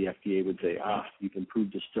 the FDA would say, you've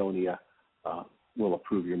improved dystonia, we'll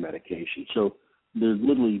approve your medication. So there's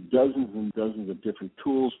literally dozens and dozens of different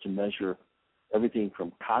tools to measure everything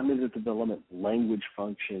from cognitive development, language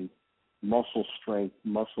function, muscle strength,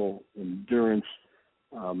 muscle endurance,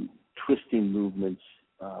 twisting movements,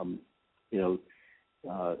 and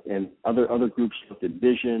other groups looked at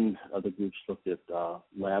vision, other groups looked at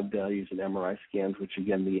lab values and MRI scans, which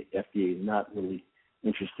again the FDA is not really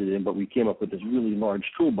interested in, but we came up with this really large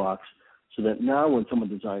toolbox so that now when someone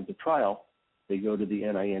designs a trial, they go to the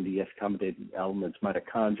NINDS common data elements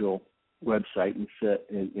mitochondrial website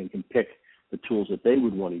and can pick the tools that they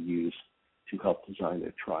would want to use to help design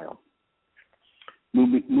their trial.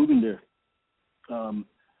 Moving to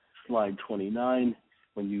slide 29,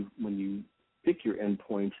 when you pick your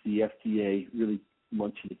endpoints, the FDA really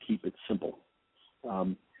wants you to keep it simple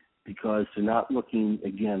because they're not looking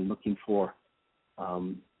for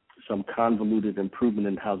some convoluted improvement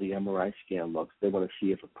in how the MRI scan looks. They want to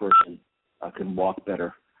see if a person can walk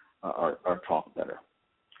better or talk better.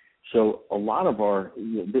 So a lot of our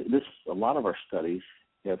studies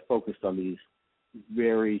have focused on these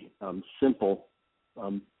very simple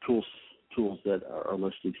tools that are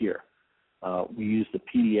listed here. We use the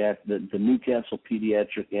Newcastle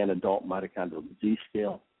Pediatric and Adult Mitochondrial Disease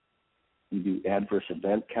Scale. We do adverse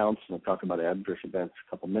event counts, and I talked about adverse events a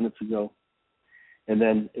couple minutes ago. And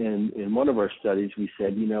then in one of our studies, we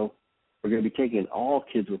said, we're going to be taking all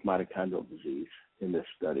kids with mitochondrial disease in this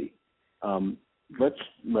study. Let's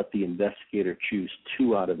let the investigator choose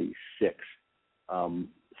 2 out of these 6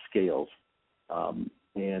 scales,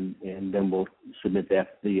 and then we'll submit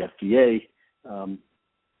that to the FDA.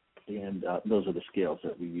 And those are the scales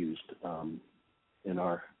that we used in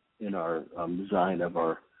our design of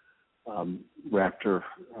our Raptor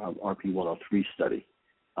RP103 study.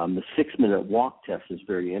 The 6-minute walk test is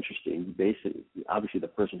very interesting. Basically, obviously, the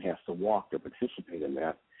person has to walk to participate in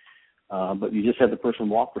that, but you just have the person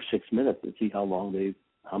walk for 6 minutes and see how many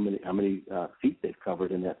feet they've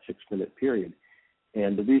covered in that 6-minute period.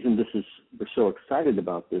 And the reason we're so excited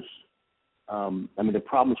about this, the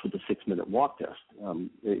problems with the 6-minute walk test.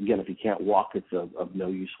 Again, if you can't walk, it's of no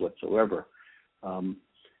use whatsoever. And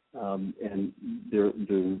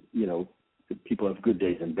people have good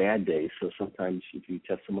days and bad days. So sometimes if you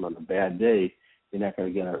test someone on a bad day, you're not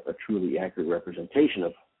going to get a truly accurate representation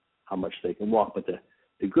of how much they can walk. But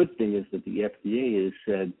the good thing is that the FDA has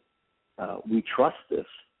said we trust this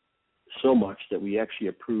so much that we actually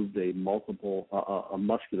approved a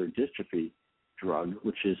muscular dystrophy drug,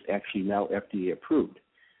 which is actually now FDA approved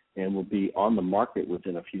and will be on the market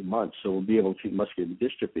within a few months. So we'll be able to treat muscular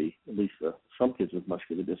dystrophy, at least some kids with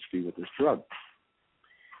muscular dystrophy, with this drug.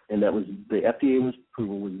 And that was the FDA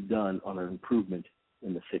approval was done on an improvement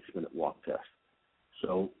in the 6-minute walk test.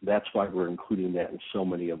 So that's why we're including that in so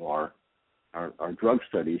many of our our drug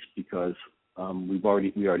studies because we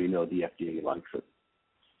already know the FDA likes it.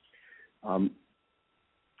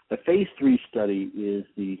 The phase 3 study is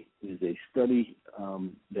a study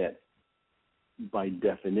that, by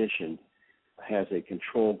definition, has a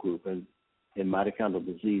control group, and in mitochondrial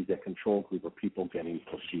disease, that control group are people getting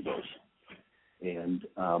placebos. And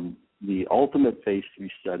the ultimate phase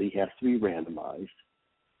 3 study has to be randomized,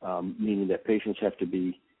 meaning that patients have to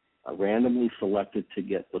be randomly selected to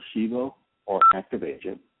get placebo or active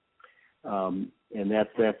agent. And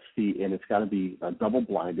it's got to be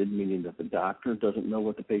double-blinded, meaning that the doctor doesn't know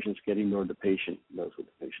what the patient's getting, nor the patient knows what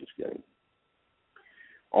the patient's getting.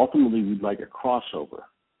 Ultimately, we'd like a crossover,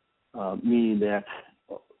 meaning that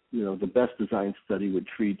the best designed study would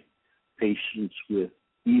treat patients with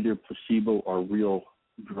either placebo or real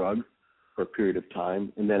drug for a period of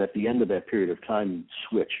time, and then at the end of that period of time, you'd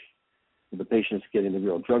switch. If the patient's getting the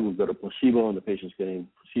real drug will go to placebo, and the patient's getting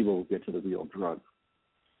placebo will get to the real drug.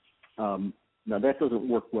 Now, that doesn't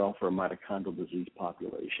work well for a mitochondrial disease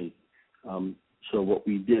population. So what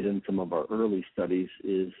we did in some of our early studies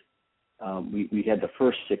is we had the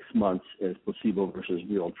first 6 months as placebo versus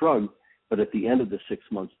real drug, but at the end of the 6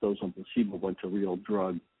 months, those on placebo went to real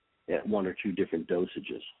drug at 1 or 2 different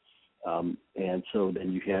dosages. And so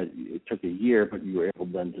then it took a year, but you were able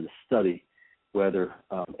then to study whether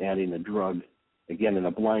adding a drug, again, in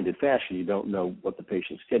a blinded fashion, you don't know what the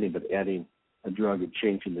patient's getting, but adding a drug and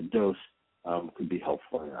changing the dose could be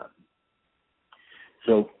helpful or not.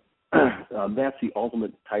 So that's the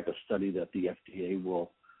ultimate type of study that the FDA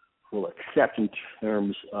will accept in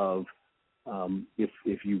terms of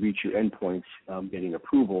if you reach your endpoints, getting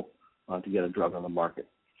approval to get a drug on the market.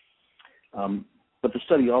 But the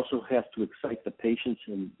study also has to excite the patients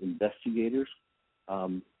and investigators.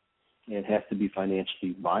 It has to be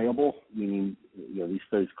financially viable, meaning these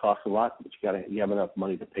studies cost a lot, but you have enough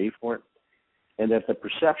money to pay for it, and that the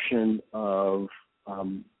perception of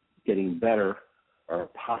getting better or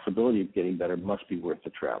possibility of getting better must be worth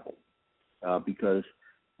the travel, because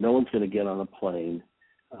no one's going to get on a plane,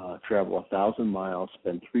 travel 1,000 miles,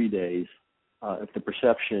 spend 3 days if the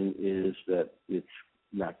perception is that it's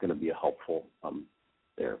not going to be a helpful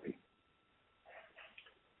therapy.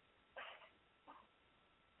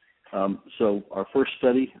 So our first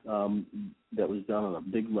study that was done on a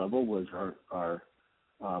big level was our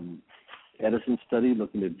Edison study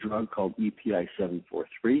looking at a drug called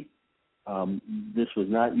EPI-743. This was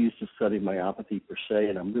not used to study myopathy per se,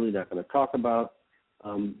 and I'm really not going to talk about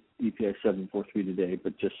EPI-743 today,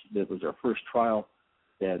 but just that was our first trial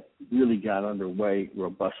that really got underway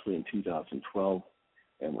robustly in 2012,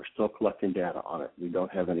 and we're still collecting data on it. We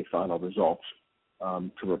don't have any final results to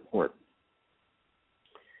report.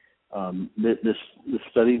 This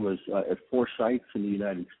study was at 4 sites in the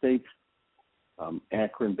United States,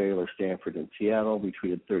 Akron, Baylor, Stanford, and Seattle. We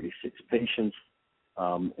treated 36 patients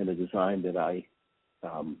in a design that I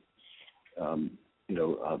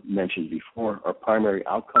mentioned before. Our primary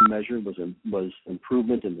outcome measure was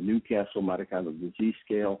improvement in the Newcastle Mitochondrial Disease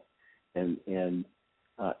Scale and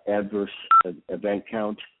adverse event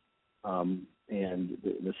count. And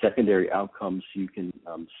the secondary outcomes you can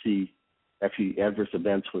see. Actually, adverse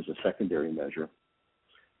events was a secondary measure.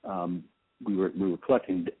 We were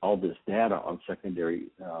collecting all this data on secondary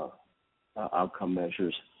outcome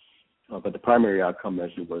measures, but the primary outcome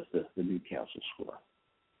measure was the Newcastle score.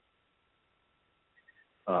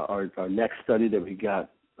 Our next study that we got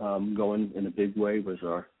going in a big way was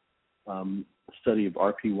our study of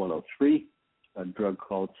RP-103, a drug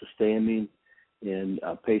called cysteamine in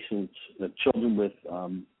children with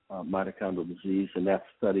mitochondrial disease, and that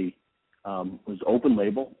study was open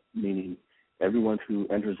label, meaning everyone who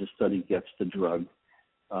enters the study gets the drug.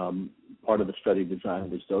 Part of the study design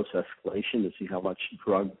was dose escalation to see how much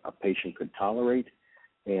drug a patient could tolerate.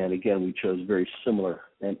 And again, we chose very similar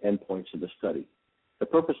endpoints of the study. The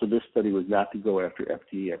purpose of this study was not to go after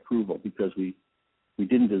FDA approval because we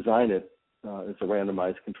didn't design it as a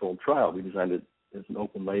randomized controlled trial. We designed it as an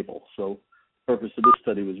open label. So the purpose of this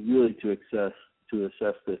study was really to assess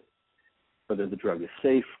whether the drug is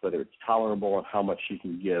safe, whether it's tolerable, and how much you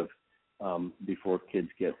can give before kids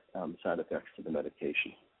get side effects to the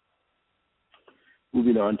medication.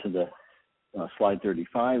 Moving on to the slide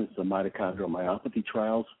 35, it's the mitochondrial myopathy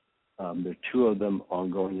trials. There are 2 of them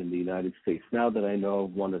ongoing in the United States now that I know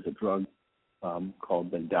of. One is a drug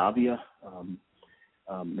called Bendavia,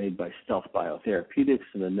 made by Stealth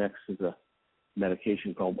Biotherapeutics, and the next is a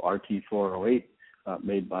medication called RT-408,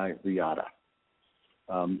 made by Reata.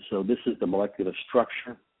 So this is the molecular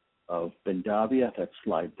structure of Bendavia. That's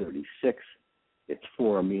slide 36. It's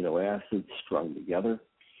 4 amino acids strung together.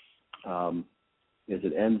 is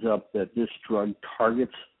it ends up that this drug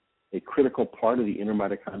targets a critical part of the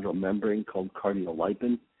intermitochondrial membrane called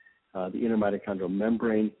cardiolipin. The intermitochondrial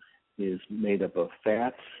membrane is made up of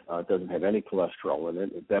fats. It doesn't have any cholesterol in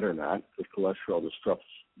it. It better not, because cholesterol disrupts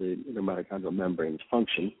the intermitochondrial membrane's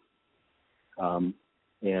function. But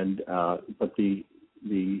the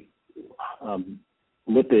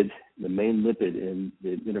lipid, the main lipid in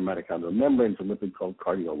the intermitochondrial membrane is a lipid called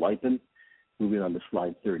cardiolipin. Moving on to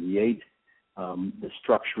slide 38, the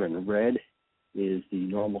structure in red is the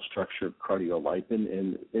normal structure of cardiolipin,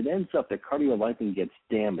 and it ends up that cardiolipin gets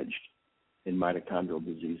damaged in mitochondrial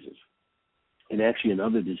diseases, and actually in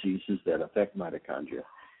other diseases that affect mitochondria.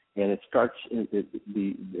 And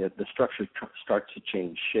the structure starts to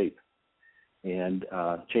change shape, and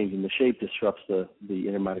changing the shape disrupts the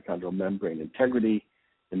intermitochondrial membrane integrity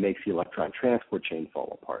and makes the electron transport chain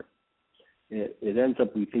fall apart. It ends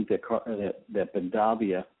up, we think that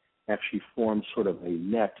bendavia actually forms sort of a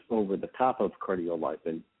net over the top of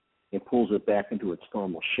cardiolipin and pulls it back into its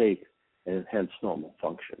normal shape and hence normal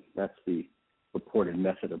function. That's the reported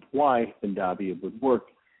method of why bendavia would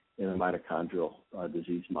work in a mitochondrial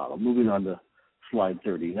disease model. Moving on to slide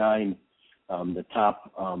 39, the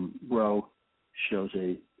top row shows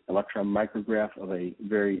a electron micrograph of a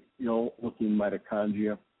very ill-looking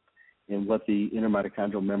mitochondria and what the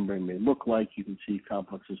intermitochondrial membrane may look like. You can see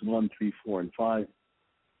complexes 1, 3, 4, and 5,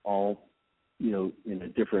 all in a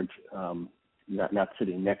different, not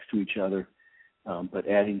sitting next to each other, but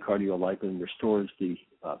adding cardiolipin restores the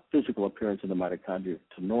physical appearance of the mitochondria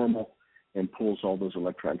to normal and pulls all those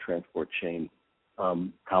electron transport chain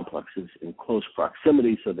complexes in close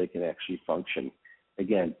proximity so they can actually function.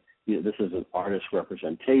 Again, this is an artist's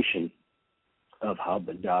representation of how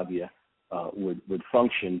bendavia would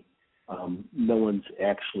function. No one's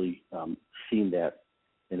actually seen that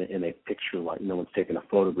in a picture, like no one's taken a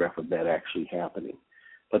photograph of that actually happening.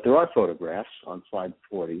 But there are photographs on slide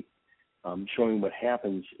 40 showing what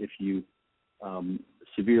happens if you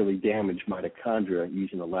severely damage mitochondria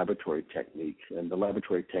using a laboratory technique. And the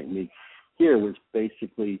laboratory technique here was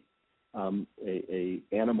basically a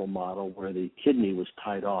animal model where the kidney was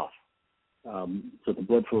tied off. So the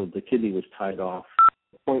blood flow of the kidney was tied off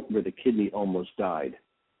to the point where the kidney almost died.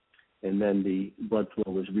 And then the blood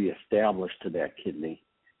flow was reestablished to that kidney.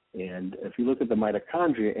 And if you look at the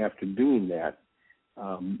mitochondria after doing that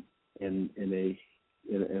in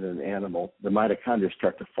an animal, the mitochondria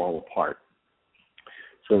start to fall apart.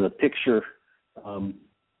 So the picture in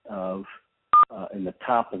the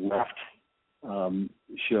top left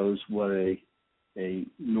shows what a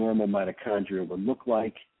normal mitochondria would look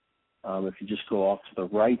like. If you just go off to the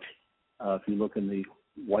right, if you look in the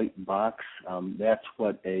white box, that's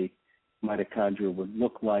what a mitochondria would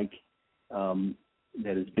look like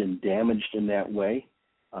that has been damaged in that way.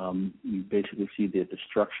 You basically see that the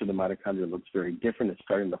structure of the mitochondria looks very different. It's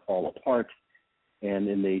starting to fall apart. And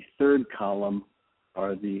in the third column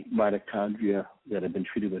are the mitochondria that have been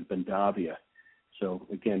treated with bendavia. So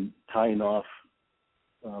again, tying off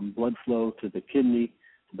blood flow to the kidney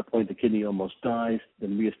to the point the kidney almost dies,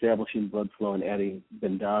 then reestablishing blood flow and adding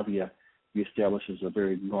bendavia reestablishes a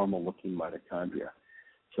very normal-looking mitochondria.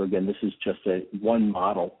 So again, this is just one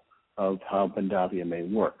model of how bendavia may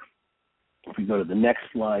work. If we go to the next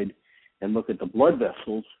slide and look at the blood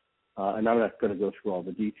vessels, and I'm not going to go through all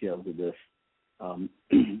the details of this,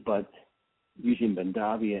 but using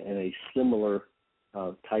bendavia in a similar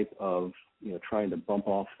type of, trying to bump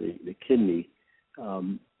off the kidney,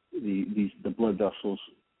 the blood vessels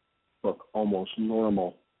look almost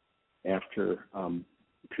normal after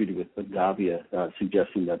treated with bendavia,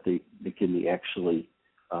 suggesting that the kidney actually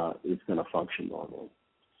is going to function normally.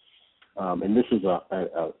 And this is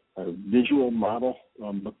a visual model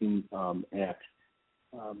looking at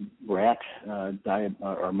mouse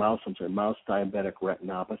diabetic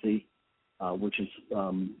retinopathy, which is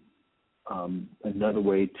another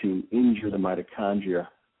way to injure the mitochondria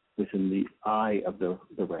within the eye of the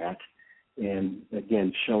rat. And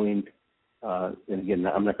again, showing, and again,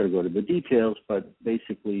 I'm not going to go to the details, but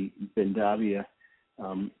basically bendavia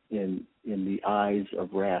in the eyes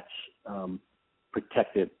of rats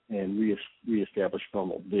protect it and reestablish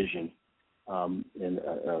normal vision in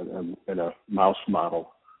a mouse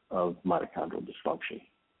model of mitochondrial dysfunction.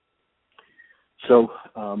 So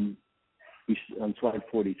on slide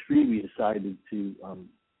 43, we decided to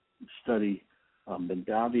study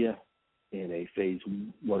bendavia in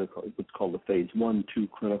what's called a phase 1-2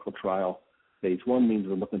 clinical trial. Phase 1 means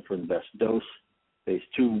we're looking for the best dose. Phase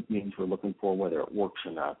 2 means we're looking for whether it works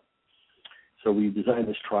or not. So we designed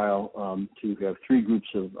this trial to have 3 groups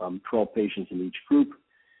of 12 patients in each group.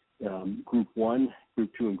 Group 1,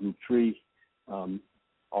 Group 2, and Group 3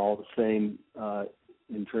 all the same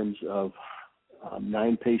in terms of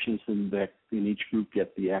 9 patients in each group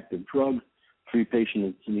get the active drug, 3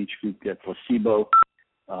 patients in each group get placebo,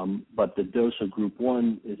 but the dose of group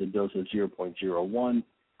 1 is a dose of 0.01.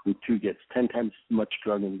 Group 2 gets 10 times as much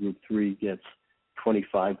drug, and group 3 gets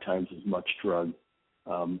 25 times as much drug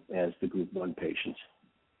as the group 1 patients.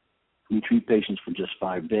 We treat patients for just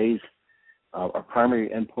 5 days. Our primary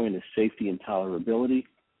endpoint is safety and tolerability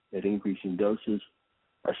at increasing doses.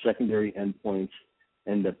 Our secondary endpoints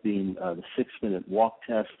end up being the 6-minute walk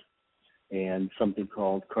test and something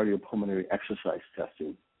called cardiopulmonary exercise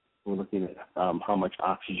testing. We're looking at how much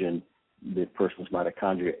oxygen the person's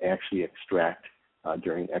mitochondria actually extract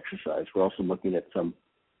during exercise. We're also looking at some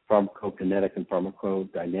pharmacokinetic and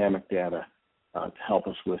pharmacodynamic data to help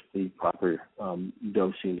us with the proper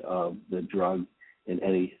dosing of the drug in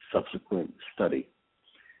any subsequent study.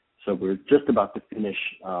 So we're just about to finish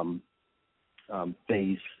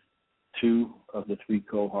phase 2 of the 3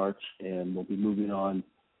 cohorts, and we'll be moving on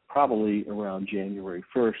probably around January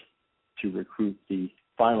 1st to recruit the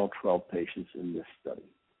final 12 patients in this study.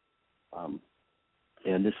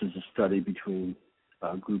 And this is a study between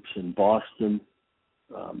groups in Boston,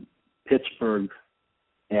 Pittsburgh,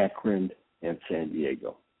 Akron, and San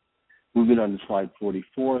Diego. Moving on to slide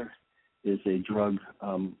 44 is a drug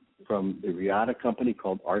from the Reata company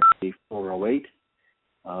called RTA408.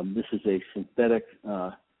 This is a synthetic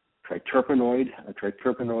triterpenoid.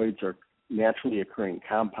 Triterpenoids are naturally occurring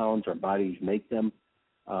compounds. Our bodies make them,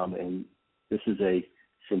 and this is a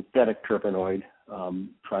synthetic terpenoid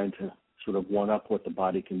trying to sort of one-up what the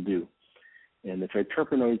body can do. And the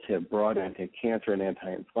triterpenoids have broad anti-cancer and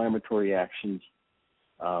anti-inflammatory actions,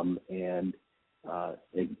 and as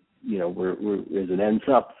it ends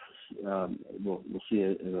up, we'll see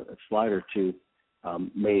a slide or two,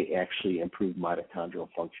 may actually improve mitochondrial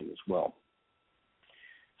function as well.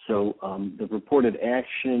 So the reported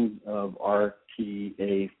action of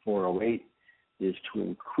RTA408 is to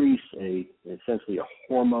increase essentially a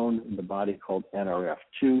hormone in the body called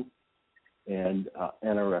NRF2, and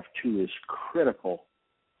NRF2 is critical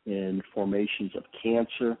in formations of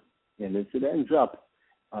cancer, and as it ends up,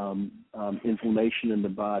 inflammation in the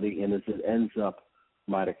body, and as it ends up,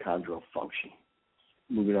 mitochondrial function.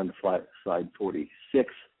 Moving on to slide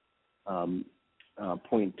 46.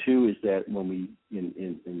 Point 2 is that when we,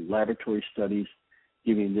 in laboratory studies,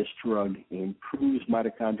 giving this drug improves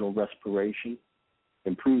mitochondrial respiration,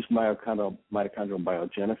 improves mitochondrial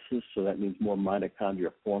biogenesis, so that means more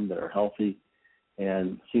mitochondria form that are healthy,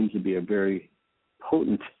 and seems to be a very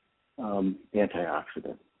potent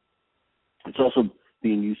antioxidant. It's also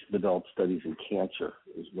being used to develop studies in cancer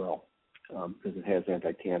as well, because it has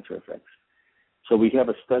anti-cancer effects. So we have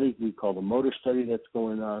a study we call the MOTOR study that's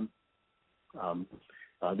going on.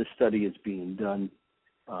 This study is being done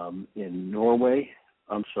in Norway.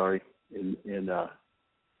 In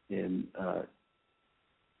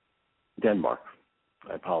Denmark.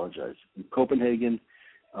 I apologize. In Copenhagen,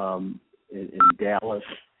 in Dallas,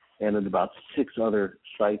 and in about 6 other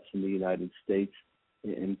sites in the United States,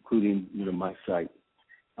 including my site.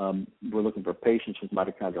 We're looking for patients with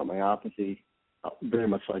mitochondrial myopathy, very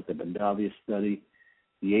much like the Bendavia study.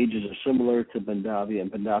 The ages are similar to Bendavia,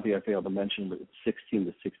 and Bendavia I failed to mention, but it's 16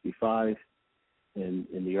 to 65. And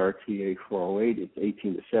in the RTA408, it's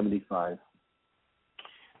 18 to 75.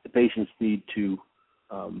 The patients need to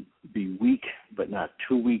be weak, but not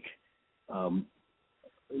too weak.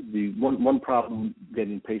 The one problem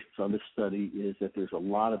getting patients on this study is that there's a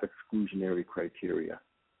lot of exclusionary criteria,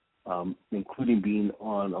 including being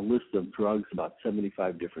on a list of drugs, about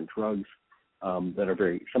 75 different drugs that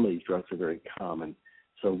are some of these drugs are very common.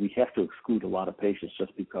 So we have to exclude a lot of patients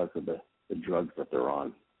just because of the drugs that they're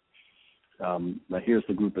on. Now here's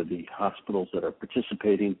the group of the hospitals that are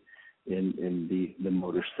participating in the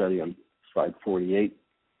MOTOR study on slide 48.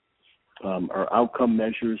 Our outcome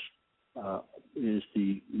measures is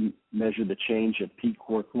measure the change of peak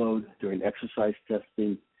workload during exercise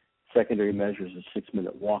testing. Secondary measures a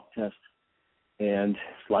 6-minute walk test. And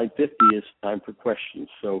slide 50 is time for questions.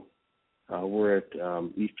 So we're at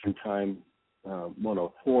Eastern Time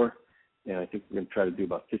 1:04, and I think we're going to try to do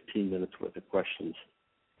about 15 minutes worth of questions.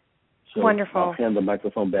 So wonderful. I'll hand the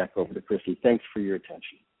microphone back over to Christy. Thanks for your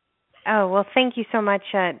attention. Oh, well, thank you so much,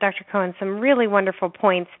 Dr. Cohen. Some really wonderful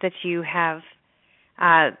points that you have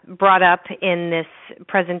brought up in this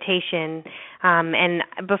presentation. And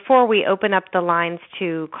before we open up the lines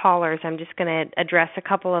to callers, I'm just going to address a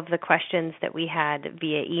couple of the questions that we had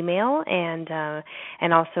via email and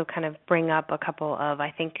also kind of bring up a couple of, I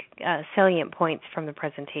think, salient points from the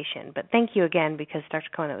presentation. But thank you again, because Dr.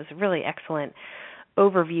 Cohen, it was a really excellent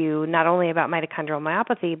overview not only about mitochondrial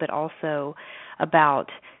myopathy, but also about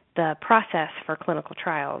the process for clinical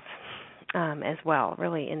trials as well.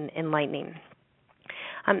 Really enlightening.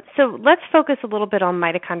 So let's focus a little bit on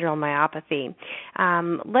mitochondrial myopathy,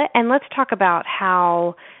 and let's talk about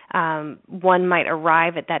how one might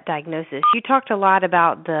arrive at that diagnosis. You talked a lot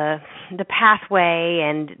about the pathway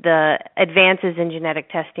and the advances in genetic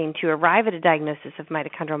testing to arrive at a diagnosis of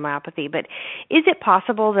mitochondrial myopathy, but is it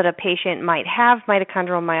possible that a patient might have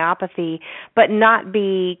mitochondrial myopathy but not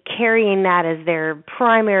be carrying that as their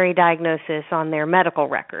primary diagnosis on their medical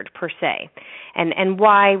record per se? And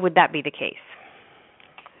why would that be the case?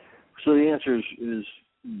 So the answer is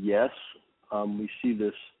yes. We see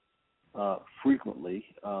this frequently.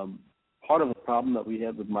 Part of the problem that we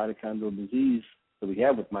have with mitochondrial disease,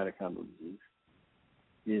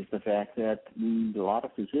 is the fact that a lot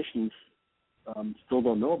of physicians still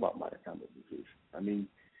don't know about mitochondrial disease. I mean,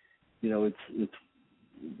 it's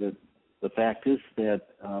the fact is that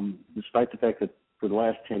despite the fact that for the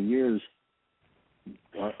last 10 years,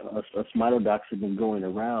 us mitodocs have been going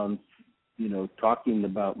around, talking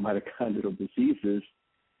about mitochondrial diseases,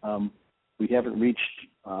 we haven't reached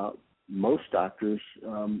most doctors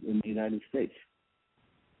in the United States.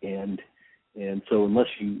 And so unless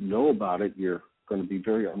you know about it, you're going to be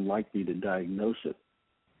very unlikely to diagnose it.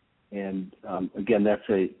 And again, that's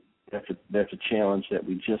a challenge that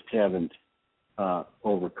we just haven't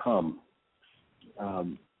overcome.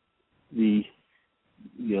 The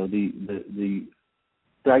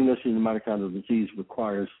diagnosing of mitochondrial disease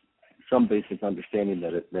requires some basic understanding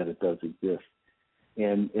that it does exist,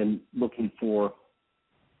 and looking for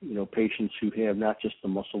patients who have not just the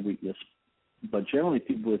muscle weakness, but generally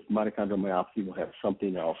people with mitochondrial myopathy will have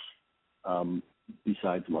something else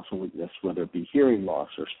besides muscle weakness, whether it be hearing loss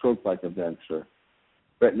or stroke-like events or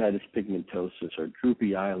retinitis pigmentosis or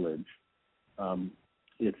droopy eyelids.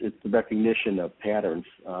 It's the recognition of patterns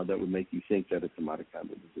that would make you think that it's a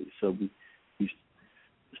mitochondrial disease. So we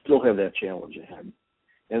still have that challenge ahead.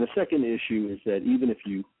 And the second issue is that even if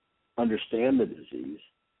you understand the disease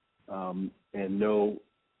and know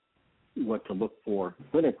what to look for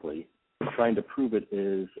clinically, trying to prove it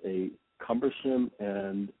is a cumbersome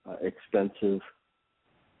and expensive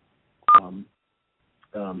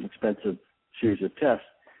series of tests,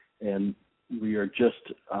 and we are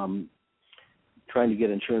just trying to get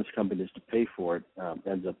insurance companies to pay for it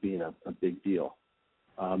ends up being a big deal.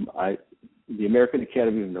 The American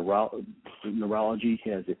Academy of Neurology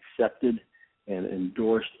has accepted and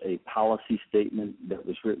endorsed a policy statement that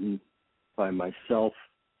was written by myself,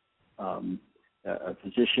 a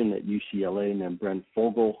physician at UCLA named Brent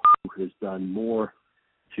Fogel, who has done more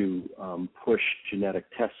to push genetic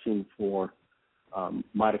testing for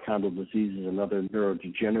mitochondrial diseases and other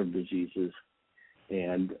neurodegenerative diseases,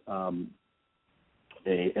 and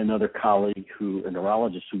another colleague, a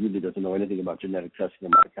neurologist who really doesn't know anything about genetic testing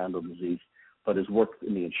of mitochondrial disease, but has worked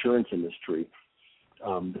in the insurance industry.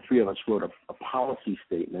 The three of us wrote a policy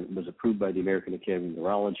statement. It was approved by the American Academy of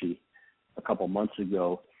Neurology a couple months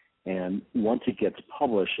ago, and once it gets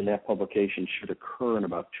published, and that publication should occur in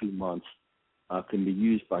about 2 months, can be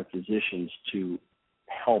used by physicians to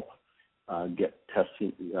help get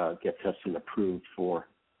testing approved for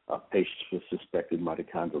patients with suspected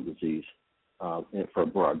mitochondrial disease for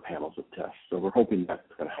broad panels of tests. So we're hoping that's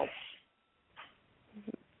going to help.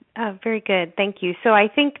 Very good. Thank you. So I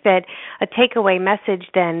think that a takeaway message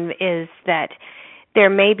then is that there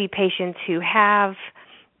may be patients who have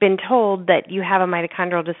been told that you have a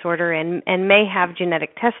mitochondrial disorder and may have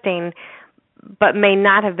genetic testing, but may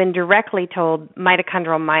not have been directly told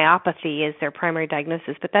mitochondrial myopathy is their primary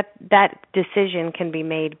diagnosis. But that decision can be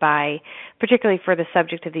made by, particularly for the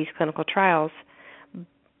subject of these clinical trials.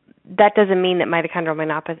 That doesn't mean that mitochondrial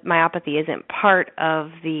myopathy isn't part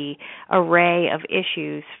of the array of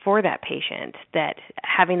issues for that patient, that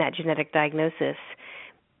having that genetic diagnosis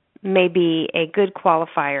may be a good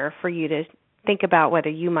qualifier for you to think about whether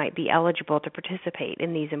you might be eligible to participate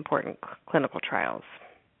in these important clinical trials.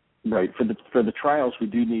 Right. For the trials, we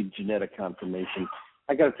do need genetic confirmation.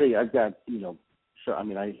 I got to tell you, I've got,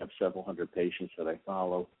 I have several hundred patients that I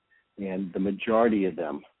follow, and the majority of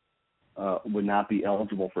them would not be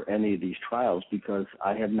eligible for any of these trials because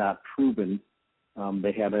I have not proven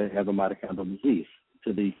they have a mitochondrial disease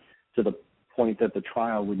to the point that the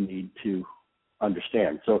trial would need to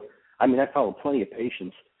understand. So, I follow plenty of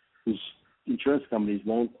patients whose insurance companies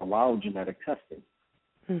won't allow genetic testing.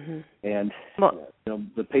 Mm-hmm. And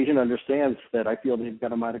the patient understands that I feel they've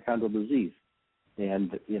got a mitochondrial disease,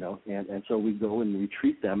 and so we go and we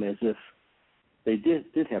treat them as if they did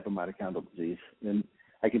have a mitochondrial disease. And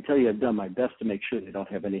I can tell you I've done my best to make sure they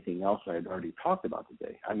don't have anything else I had already talked about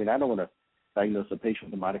today. I mean, I don't want to diagnose a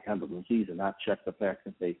patient with a mitochondrial disease and not check the fact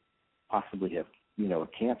that they possibly have, a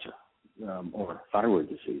cancer or thyroid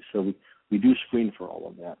disease. So we do screen for all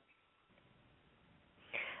of that.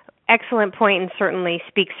 Excellent point, and certainly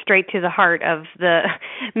speaks straight to the heart of the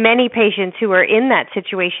many patients who are in that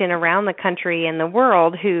situation around the country and the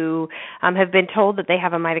world who have been told that they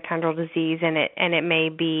have a mitochondrial disease, and they may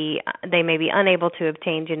be unable to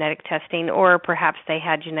obtain genetic testing, or perhaps they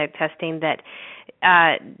had genetic testing that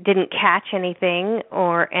didn't catch anything,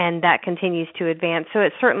 and that continues to advance. So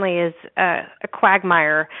it certainly is a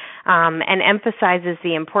quagmire, and emphasizes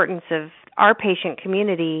the importance of our patient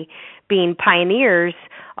community being pioneers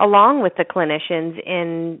along with the clinicians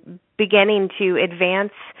in beginning to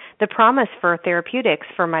advance the promise for therapeutics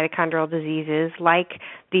for mitochondrial diseases like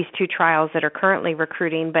these two trials that are currently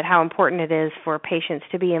recruiting, but how important it is for patients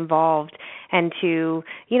to be involved and to,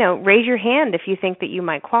 raise your hand if you think that you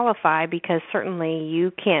might qualify, because certainly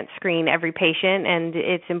you can't screen every patient, and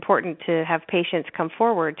it's important to have patients come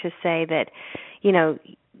forward to say that,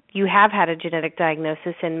 you have had a genetic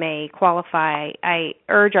diagnosis and may qualify. I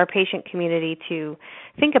urge our patient community to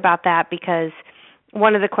think about that, because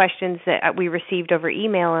one of the questions that we received over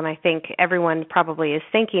email, and I think everyone probably is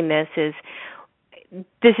thinking this is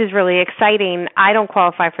really exciting. I don't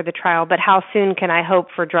qualify for the trial, but how soon can I hope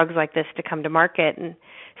for drugs like this to come to market? And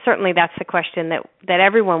certainly that's the question that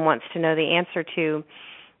everyone wants to know the answer to.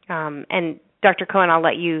 And Dr. Cohen, I'll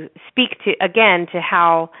let you speak to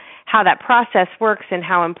how that process works and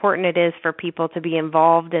how important it is for people to be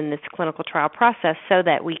involved in this clinical trial process so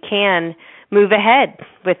that we can move ahead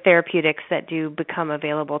with therapeutics that do become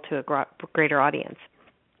available to a greater audience.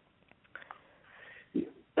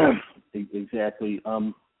 Exactly.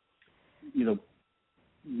 One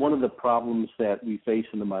of the problems that we face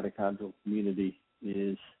in the mitochondrial community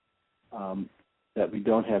is that we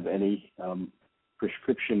don't have any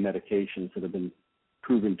prescription medications that have been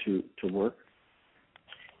proven to work,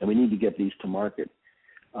 and we need to get these to market.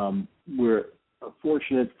 We're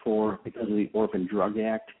fortunate because of the Orphan Drug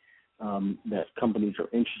Act, that companies are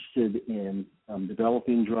interested in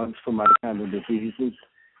developing drugs for mitochondrial diseases.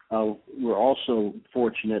 We're also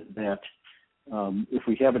fortunate that if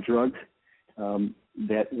we have a drug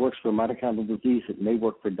that works for mitochondrial disease, it may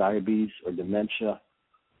work for diabetes or dementia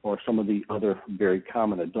or some of the other very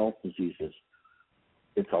common adult diseases.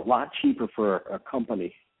 It's a lot cheaper for a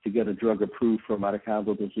company to get a drug approved for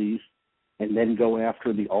mitochondrial disease and then go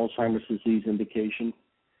after the Alzheimer's disease indication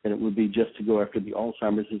than it would be just to go after the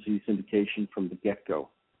Alzheimer's disease indication from the get-go.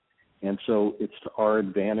 And so it's to our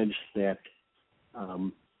advantage that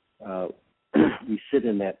we sit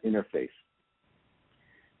in that interface.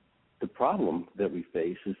 The problem that we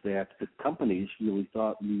face is that the companies really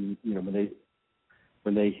thought when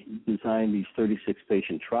they designed these 36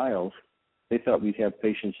 patient trials, they thought we'd have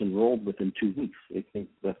patients enrolled within 2 weeks. They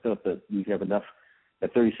thought that we'd have enough,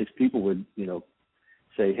 that 36 people would,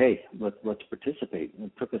 say, hey, let's participate. And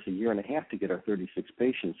it took us 1.5 years to get our 36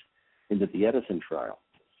 patients into the Edison trial.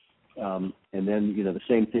 And then, the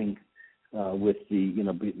same thing with the,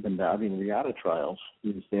 Bendavi and Reata trials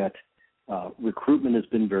is that recruitment has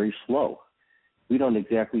been very slow. We don't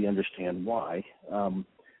exactly understand why.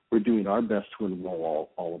 We're doing our best to enroll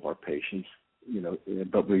all of our patients,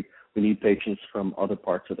 but we need patients from other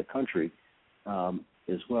parts of the country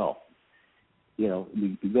as well.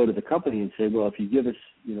 We go to the company and say, well, if you give us,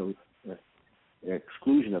 an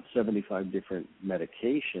exclusion of 75 different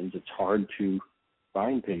medications, it's hard to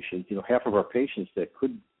find patients. Half of our patients that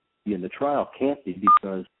could be in the trial can't be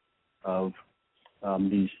because of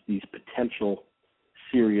these potential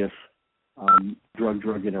serious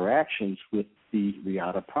drug-drug interactions with the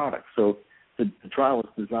Reata product. So the trial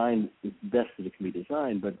is designed as best as it can be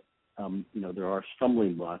designed, but there are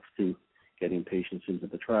stumbling blocks to getting patients into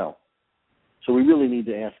the trial. So we really need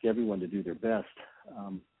to ask everyone to do their best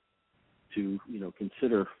to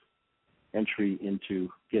consider entry into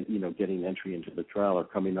getting entry into the trial or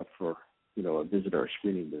coming up for a visit or a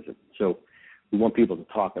screening visit. So we want people to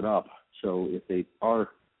talk it up. So if they are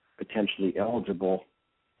potentially eligible,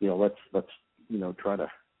 let's try to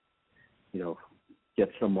get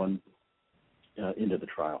someone into the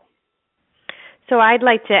trial. So I'd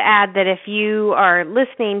like to add that if you are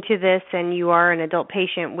listening to this and you are an adult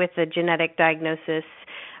patient with a genetic diagnosis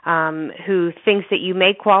who thinks that you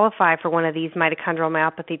may qualify for one of these mitochondrial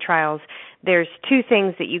myopathy trials, there's 2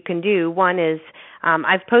 things that you can do. One is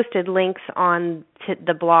I've posted links on to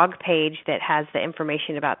the blog page that has the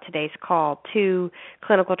information about today's call to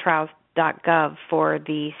clinicaltrials.gov for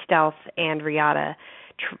the Stealth and Reata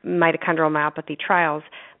mitochondrial myopathy trials.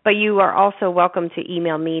 But you are also welcome to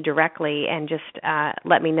email me directly and just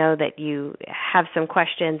let me know that you have some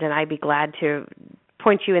questions, and I'd be glad to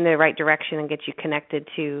point you in the right direction and get you connected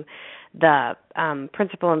to the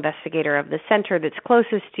principal investigator of the center that's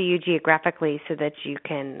closest to you geographically so that you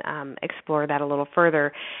can explore that a little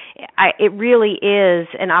further. It really is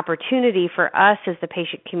an opportunity for us as the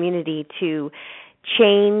patient community to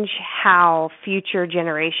change how future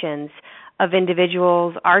generations of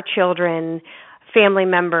individuals, our children, family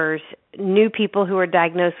members, new people who are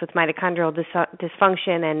diagnosed with mitochondrial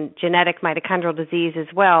dysfunction and genetic mitochondrial disease as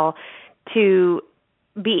well, to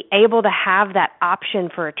be able to have that option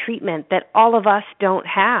for a treatment that all of us don't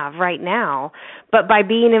have right now. But by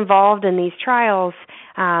being involved in these trials,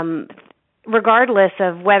 regardless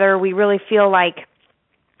of whether we really feel like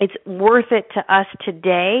it's worth it to us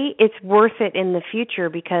today, it's worth it in the future,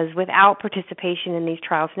 because without participation in these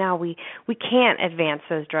trials now, we can't advance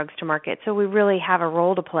those drugs to market. So we really have a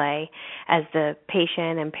role to play as the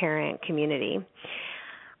patient and parent community.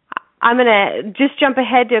 I'm going to just jump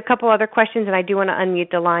ahead to a couple other questions, and I do want to unmute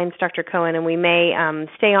the lines, Dr. Cohen, and we may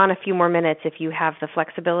stay on a few more minutes if you have the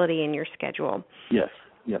flexibility in your schedule. Yes.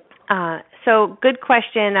 Yep. So good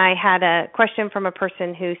question. I had a question from a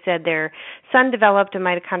person who said their son developed a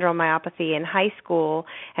mitochondrial myopathy in high school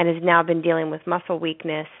and has now been dealing with muscle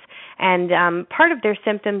weakness. And part of their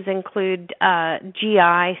symptoms include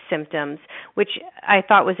GI symptoms, which I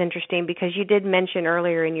thought was interesting because you did mention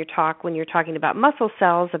earlier in your talk when you're talking about muscle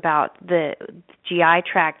cells about the GI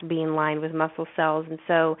tract being lined with muscle cells. And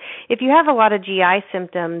so if you have a lot of GI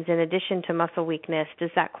symptoms in addition to muscle weakness, does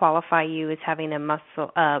that qualify you as having a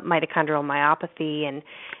mitochondrial myopathy,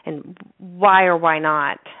 and why or why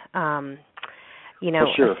not?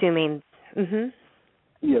 Sure. Assuming. Mm-hmm.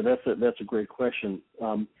 Yeah, that's a great question.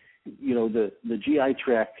 The GI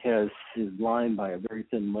tract is lined by a very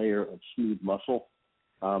thin layer of smooth muscle.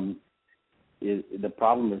 The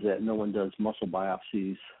problem is that no one does muscle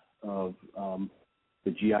biopsies of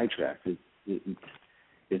the GI tract.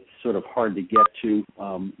 It's sort of hard to get to.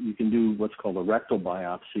 You can do what's called a rectal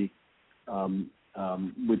biopsy,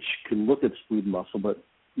 which can look at smooth muscle, but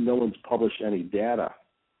no one's published any data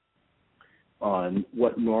on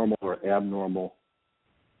what normal or abnormal,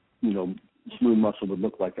 smooth muscle would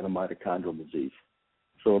look like in a mitochondrial disease.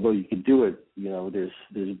 So although you can do it, there's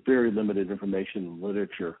very limited information in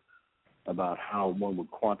literature about how one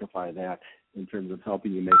would quantify that in terms of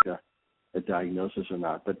helping you make a diagnosis or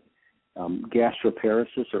not. But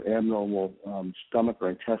gastroparesis or abnormal stomach or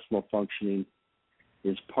intestinal functioning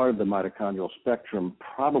is part of the mitochondrial spectrum,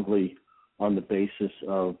 probably on the basis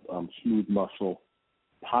of smooth muscle,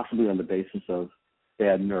 possibly on the basis of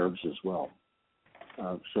bad nerves as well.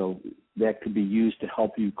 So that could be used to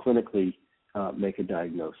help you clinically make a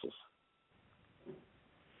diagnosis.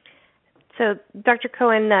 So, Dr.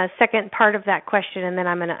 Cohen, the second part of that question, and then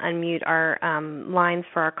I'm going to unmute our lines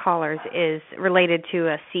for our callers, is related to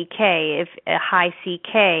a CK. If a high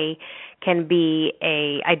CK can be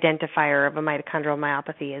a identifier of a mitochondrial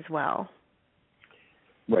myopathy as well.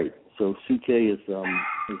 Right. So CK is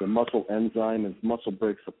a muscle enzyme. As muscle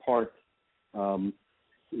breaks apart,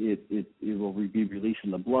 it will be released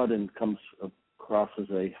in the blood and comes across as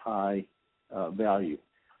a high value.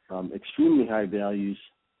 Extremely high values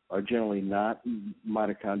are generally not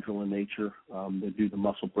mitochondrial in nature. They're due to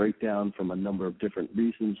muscle breakdown from a number of different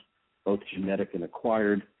reasons, both genetic and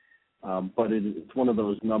acquired. But it's one of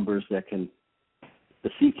those numbers that the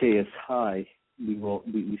CK is high,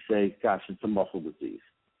 we say, gosh, it's a muscle disease.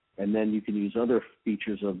 And then you can use other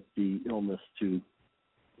features of the illness to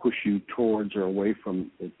push you towards or away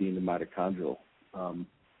from it being the mitochondrial.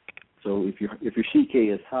 So if your CK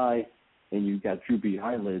is high and you've got droopy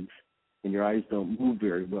eyelids and your eyes don't move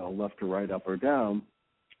very well, left or right, up or down,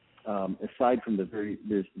 aside from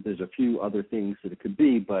there's a few other things that it could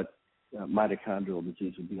be, but mitochondrial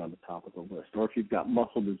disease would be on the top of the list. Or if you've got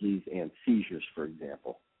muscle disease and seizures, for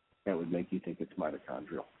example, that would make you think it's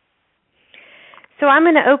mitochondrial. So I'm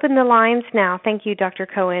going to open the lines now, thank you, Dr.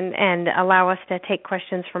 Cohen, and allow us to take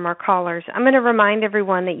questions from our callers. I'm going to remind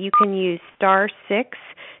everyone that you can use *6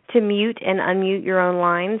 to mute and unmute your own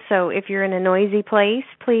line. So if you're in a noisy place,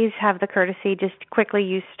 please have the courtesy just quickly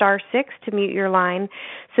use *6 to mute your line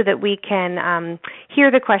so that we can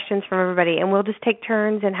hear the questions from everybody. And we'll just take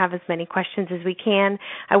turns and have as many questions as we can.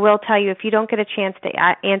 I will tell you, if you don't get a chance to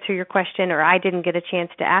answer your question, or I didn't get a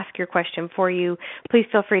chance to ask your question for you, please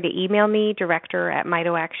feel free to email me,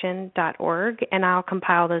 director@mitoaction.org, and I'll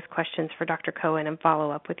compile those questions for Dr. Cohen and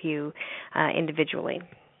follow up with you individually.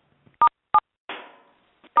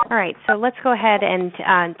 All right, so let's go ahead and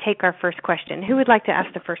take our first question. Who would like to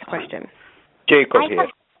ask the first question? Jacob here.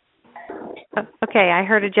 Okay, I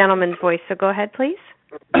heard a gentleman's voice, so go ahead, please.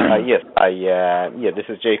 Yes, this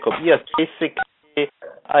is Jacob. Yes, basically,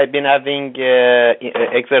 I've been having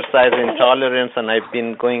exercise intolerance, and I've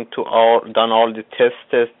been done all the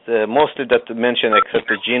tests, mostly that mentioned except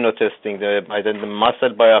the geno testing, I did the muscle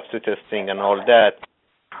biopsy testing and all that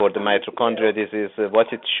for the mitochondrial disease.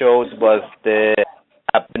 What it showed was the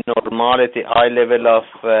abnormality, high level of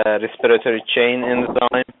respiratory chain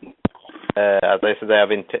enzyme. As I said, I have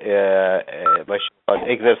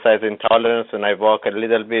exercise intolerance. When I walk a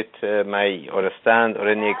little bit, or stand or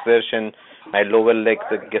any exertion, my lower leg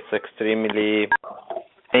gets extremely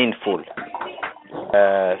painful.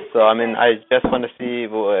 So, I just want to see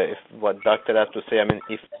what doctor has to say.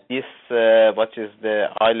 If this, what is the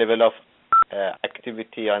high level of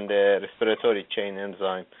activity on the respiratory chain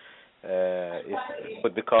enzyme,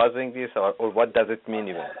 could be causing this, or what does it mean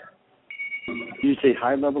even? Do you say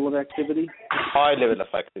high level of activity? High level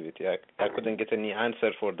of activity. I couldn't get any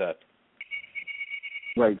answer for that.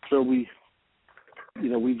 Right. So we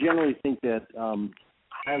generally think that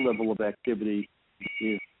high level of activity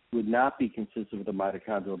would not be consistent with a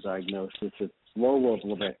mitochondrial diagnosis. It's low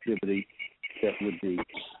level of activity that would be.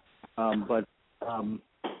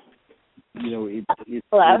 It's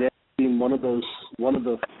been one of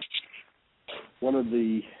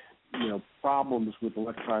the problems with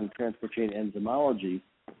electron transport chain enzymology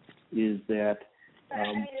is that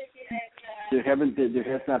there has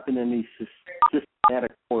not been any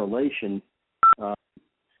systematic correlation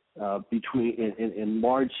between in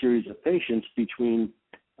large series of patients between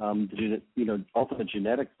ultimate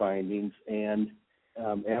genetic findings and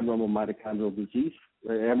abnormal mitochondrial disease,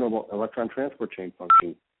 abnormal electron transport chain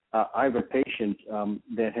function. I have a patient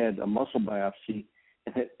that had a muscle biopsy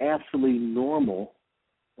and had absolutely normal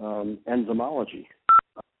enzymology.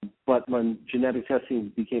 But when genetic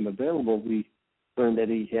testing became available, we learned that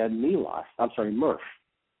he had MIRF,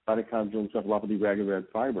 mitochondrial encephalopathy radiographic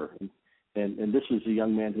fiber. And this was a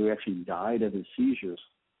young man who actually died of his seizures.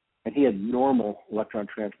 And he had normal electron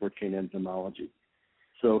transport chain enzymology.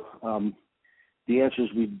 So the answer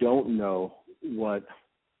is we don't know what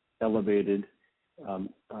elevated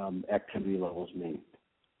activity levels mean.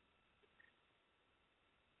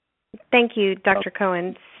 Thank you, Dr.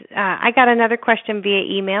 Cohen. I got another question via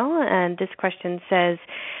email, and this question says,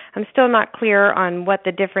 I'm still not clear on what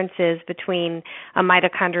the difference is between a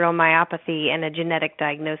mitochondrial myopathy and a genetic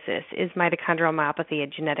diagnosis. Is mitochondrial myopathy a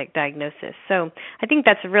genetic diagnosis? So I think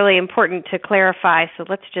that's really important to clarify, so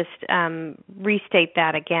let's just restate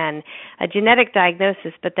that again. A genetic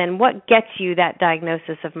diagnosis, but then what gets you that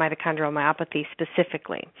diagnosis of mitochondrial myopathy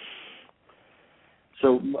specifically?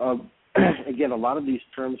 So, again, a lot of these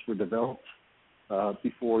terms were developed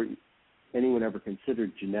before anyone ever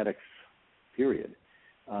considered genetics, period.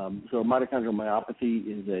 So mitochondrial myopathy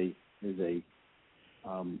is a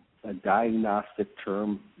diagnostic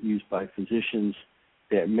term used by physicians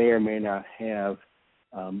that may or may not have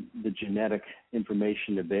the genetic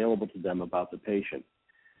information available to them about the patient.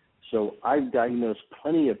 So I've diagnosed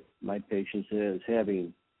plenty of my patients as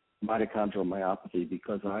having mitochondrial myopathy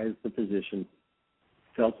because I, as the physician,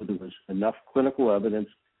 felt that there was enough clinical evidence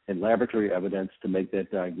and laboratory evidence to make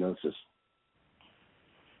that diagnosis.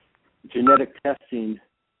 Genetic testing,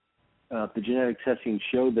 the genetic testing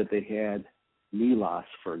showed that they had MELAS,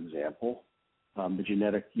 for example, the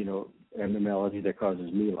genetic, abnormality that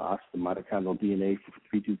causes MELAS, the mitochondrial DNA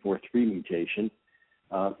 3243 mutation.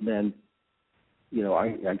 Then,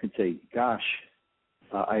 I could say, gosh,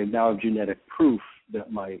 I now have genetic proof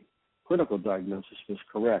that my clinical diagnosis was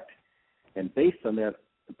correct. And based on that,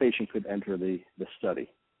 the patient could enter the study.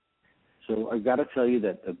 So I've got to tell you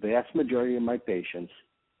that the vast majority of my patients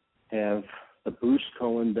have the Bruce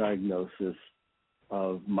Cohen diagnosis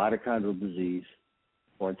of mitochondrial disease,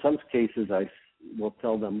 or in some cases I will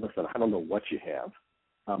tell them, listen, I don't know what you have,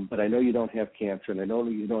 but I know you don't have cancer, and I know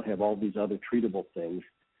you don't have all these other treatable things.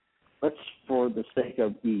 Let's, for the sake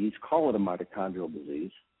of ease, call it a mitochondrial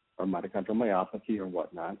disease or mitochondrial myopathy or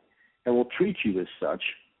whatnot, and we'll treat you as such.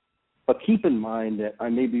 But keep in mind that I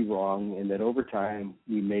may be wrong and that over time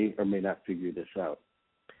we may or may not figure this out.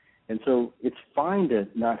 And so it's fine to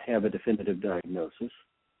not have a definitive diagnosis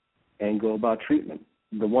and go about treatment.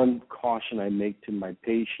 The one caution I make to my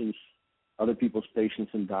patients, other people's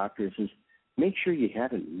patients and doctors is make sure you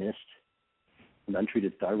haven't missed an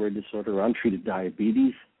untreated thyroid disorder or untreated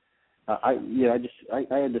diabetes. I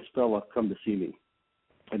had this fellow come to see me.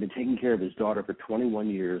 I've been taking care of his daughter for 21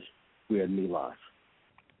 years who had MELAS.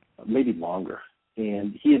 Maybe longer,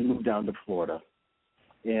 and he had moved down to Florida,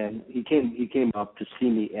 and he came up to see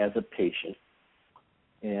me as a patient,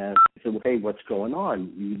 and I said, well, hey, what's going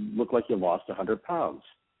on? You look like you lost 100 pounds.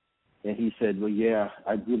 And he said, well, yeah,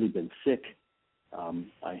 I've really been sick.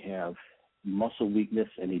 I have muscle weakness,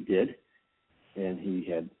 and he did. And he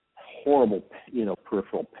had horrible,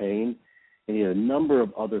 peripheral pain. And he had a number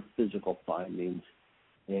of other physical findings.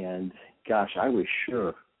 And, gosh, I was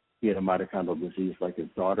sure he had a mitochondrial disease like his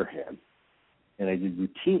daughter had. And I did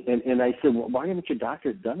routine, and I said, well, why haven't your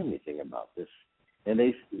doctor done anything about this? And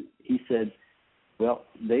he said, well,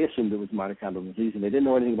 they assumed it was mitochondrial disease, and they didn't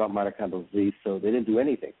know anything about mitochondrial disease, so they didn't do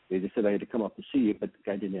anything. They just said I had to come up to see you, but the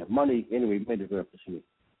guy didn't have money. Anyway, he made to go up to see me.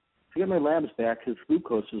 I got my labs back. His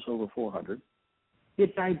glucose was over 400. He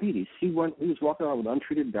had diabetes. He was walking around with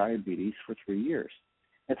untreated diabetes for 3 years.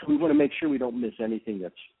 And so we want to make sure we don't miss anything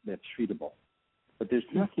that's treatable. But there's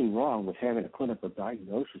nothing wrong with having a clinical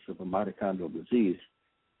diagnosis of a mitochondrial disease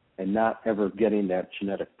and not ever getting that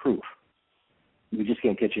genetic proof. We just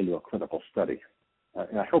can't get you into a clinical study.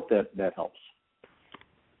 And I hope that helps.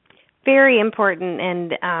 Very important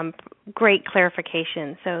and great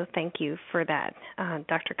clarification. So thank you for that,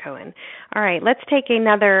 Dr. Cohen. All right, let's take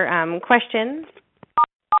another question.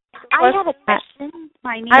 I have a question.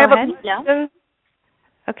 I have a question.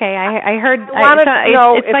 Okay, I heard.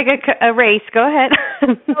 It's like a race. Go ahead.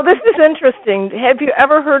 Oh, this is interesting. Have you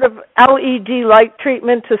ever heard of LED light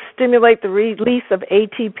treatment to stimulate the release of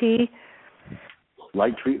ATP?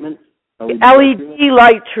 Light treatment? LED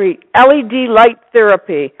light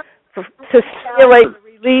therapy to stimulate the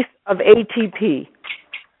release of ATP.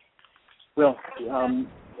 Well,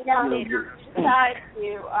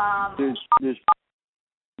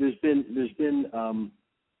 there's been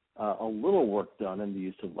a little work done in the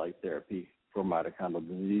use of light therapy for mitochondrial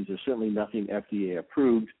disease. There's certainly nothing FDA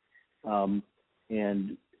approved,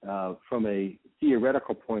 and from a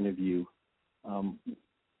theoretical point of view,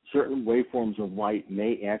 certain waveforms of light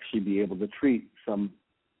may actually be able to treat some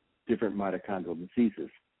different mitochondrial diseases.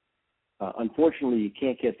 Unfortunately, you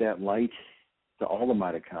can't get that light to all the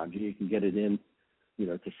mitochondria. You can get it in,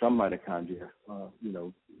 to some mitochondria,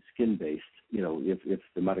 skin-based, if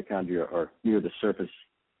the mitochondria are near the surface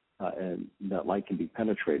and that light can be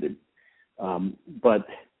penetrated. But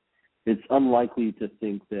it's unlikely to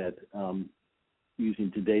think that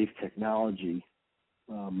using today's technology,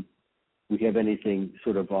 we have anything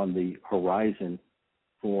sort of on the horizon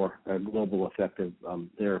for a global effective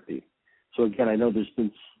therapy. So again, I know there's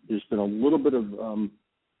been a little bit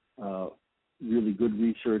of really good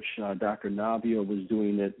research. Dr. Navio was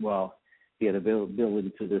doing it while he had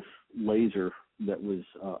availability to this laser that was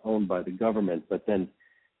owned by the government, but then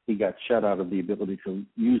he got shut out of the ability to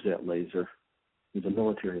use that laser. It was a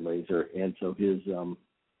military laser, and so his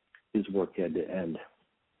work had to end.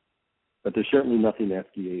 But there's certainly nothing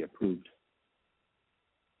FDA approved.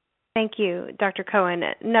 Thank you, Dr. Cohen.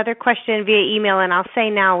 Another question via email, and I'll say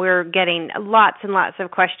now we're getting lots and lots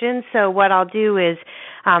of questions. So what I'll do is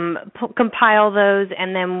compile those,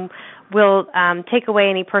 and then we'll take away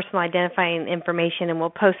any personal identifying information, and we'll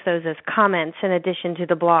post those as comments in addition to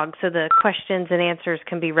the blog, so the questions and answers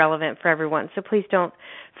can be relevant for everyone. So please don't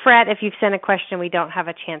fret if you've sent a question we don't have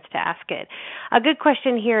a chance to ask it. A good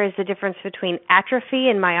question here is the difference between atrophy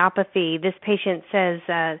and myopathy. This patient says,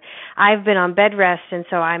 I've been on bed rest, and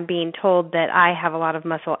so I'm being told that I have a lot of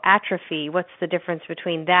muscle atrophy. What's the difference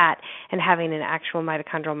between that and having an actual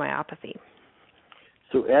mitochondrial myopathy?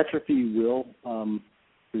 So atrophy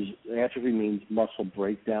atrophy means muscle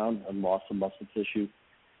breakdown and loss of muscle tissue.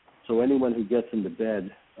 So anyone who gets into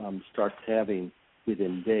bed starts having,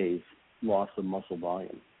 within days, loss of muscle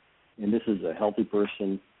volume. And this is a healthy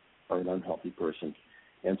person or an unhealthy person.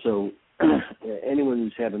 And so anyone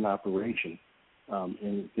who's had an operation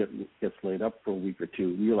and gets laid up for a week or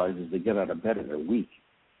two realizes they get out of bed and they're weak.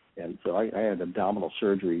 And so I had abdominal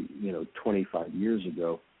surgery, 25 years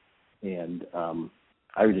ago, and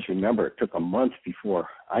I just remember it took a month before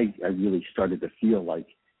I really started to feel like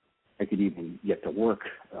I could even get to work,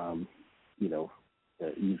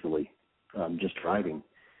 easily, just driving.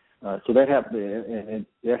 So that happened, and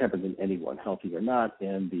that happens in anyone, healthy or not.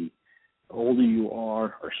 And the older you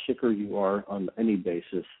are or sicker you are on any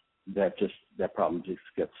basis, that problem just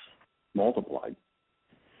gets multiplied.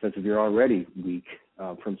 Because if you're already weak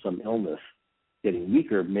from some illness, getting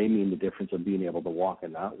weaker may mean the difference of being able to walk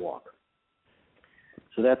and not walk.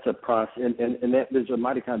 So that's a process, and that, there's a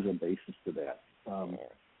mitochondrial basis to that.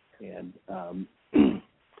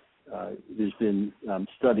 There's been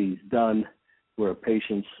studies done where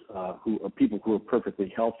patients people who are perfectly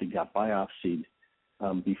healthy got biopsied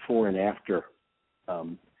before and after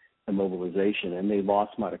immobilization, and they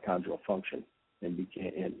lost mitochondrial function,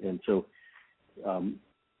 so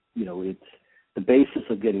it's the basis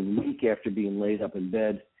of getting weak after being laid up in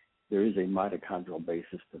bed. There is a mitochondrial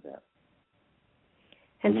basis to that.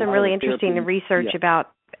 And some really interesting research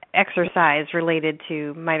about exercise related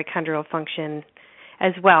to mitochondrial function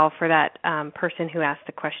as well for that person who asked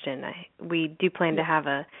the question. We do plan to have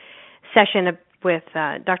a session with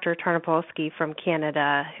Dr. Tarnopolsky from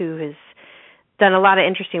Canada, who has done a lot of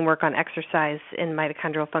interesting work on exercise in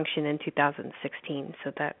mitochondrial function in 2016.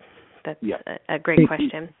 So that's a great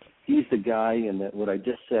question. He's the guy, and that what I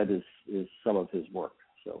just said is some of his work.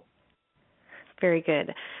 So very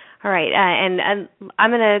good. All right, and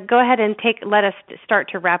I'm going to go ahead and let us start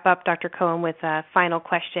to wrap up, Dr. Cohen, with a final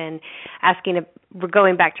question, we're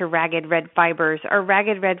going back to ragged red fibers. Are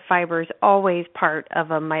ragged red fibers always part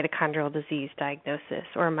of a mitochondrial disease diagnosis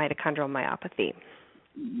or a mitochondrial myopathy?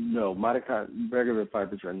 No, ragged red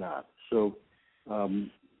fibers are not. So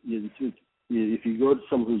if you go to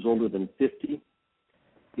someone who's older than 50,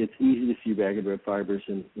 it's easy to see ragged red fibers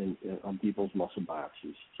on people's muscle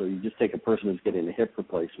biopsies. So you just take a person who's getting a hip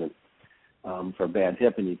replacement for a bad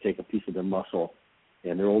hip, and you take a piece of their muscle,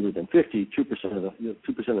 and they're older than 50. 2%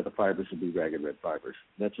 of the fibers will be ragged red fibers.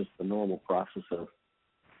 That's just the normal process of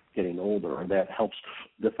getting older, or that helps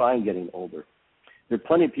define getting older. There are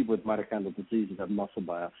plenty of people with mitochondrial disease that have muscle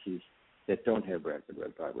biopsies that don't have ragged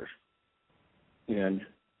red fibers, and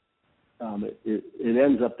it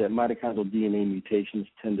ends up that mitochondrial DNA mutations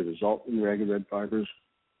tend to result in ragged red fibers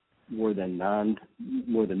more than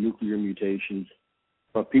nuclear mutations.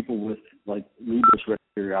 But people with like Leber's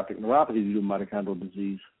periodic neuropathy due to mitochondrial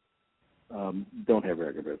disease don't have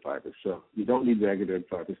ragged red fibers. So you don't need ragged red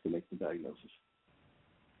fibers to make the diagnosis.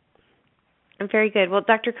 Very good. Well,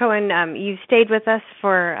 Dr. Cohen, you stayed with us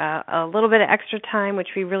for a little bit of extra time, which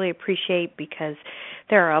we really appreciate because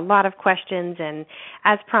there are a lot of questions. And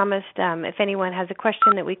as promised, if anyone has a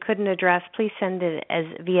question that we couldn't address, please send it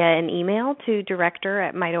via an email to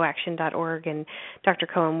director@mitoaction.org, and Dr.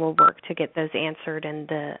 Cohen will work to get those answered and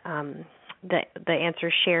the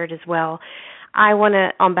answers shared as well. I want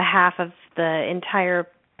to, on behalf of the entire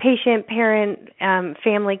patient, parent,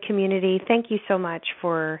 family community, thank you so much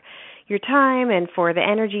for your time and for the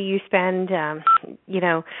energy you spend,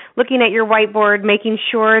 looking at your whiteboard, making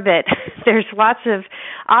sure that there's lots of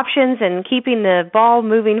options and keeping the ball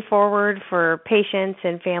moving forward for patients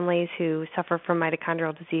and families who suffer from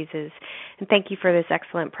mitochondrial diseases. And thank you for this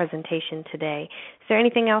excellent presentation today. Is there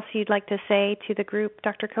anything else you'd like to say to the group,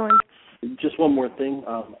 Dr. Cohen? Just one more thing.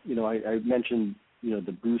 I mentioned,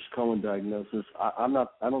 the Bruce Cohen diagnosis. I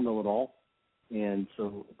don't know it all. And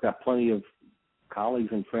so I've got plenty of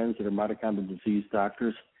colleagues and friends that are mitochondrial disease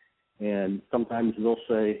doctors, and sometimes they'll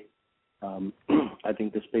say, I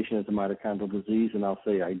think this patient has a mitochondrial disease, and I'll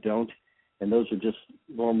say I don't, and those are just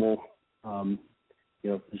normal,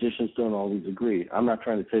 physicians don't always agree. I'm not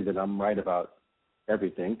trying to say that I'm right about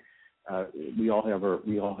everything. We all have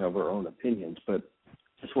our own opinions, but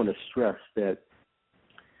just want to stress that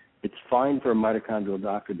it's fine for a mitochondrial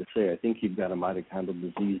doctor to say, I think you've got a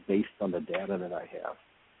mitochondrial disease based on the data that I have.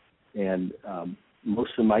 And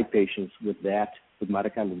most of my patients with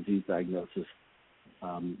mitochondrial disease diagnosis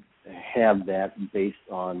have that based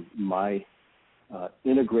on my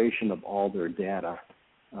integration of all their data.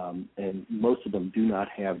 And most of them do not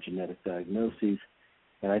have genetic diagnoses.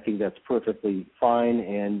 And I think that's perfectly fine.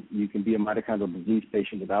 And you can be a mitochondrial disease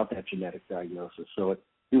patient without that genetic diagnosis. So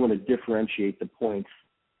we want to differentiate the points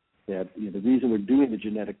that the reason we're doing the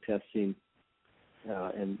genetic testing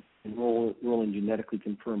and enrolling genetically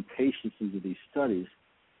confirmed patients into these studies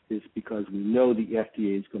is because we know the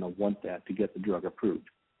FDA is going to want that to get the drug approved.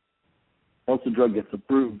 Once the drug gets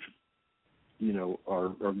approved,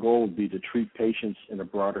 our goal would be to treat patients in a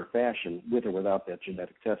broader fashion with or without that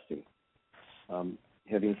genetic testing.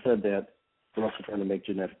 Having said that, we're also trying to make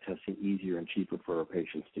genetic testing easier and cheaper for our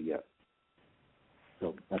patients to get.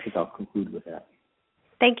 So I think I'll conclude with that.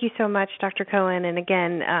 Thank you so much, Dr. Cohen, and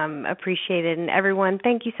again, appreciate it. And everyone,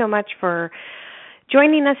 thank you so much for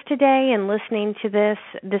joining us today and listening to this.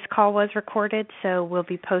 This call was recorded, so we'll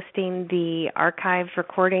be posting the archived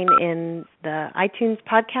recording in the iTunes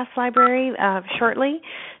podcast library shortly.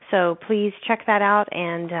 So please check that out,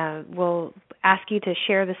 and we'll ask you to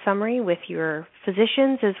share the summary with your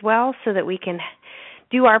physicians as well so that we can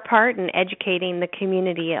do our part in educating the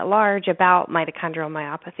community at large about mitochondrial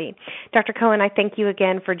myopathy. Dr. Cohen, I thank you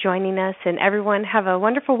again for joining us, and everyone have a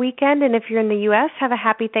wonderful weekend, and if you're in the U.S., have a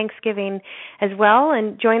happy Thanksgiving as well,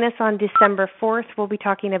 and join us on December 4th. We'll be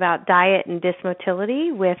talking about diet and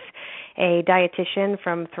dysmotility with a dietitian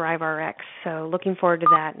from ThriveRx, so looking forward to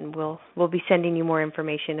that, and we'll be sending you more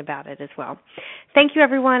information about it as well. Thank you,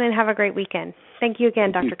 everyone, and have a great weekend. Thank you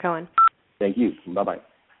again, Dr. Cohen. Thank you. Bye-bye.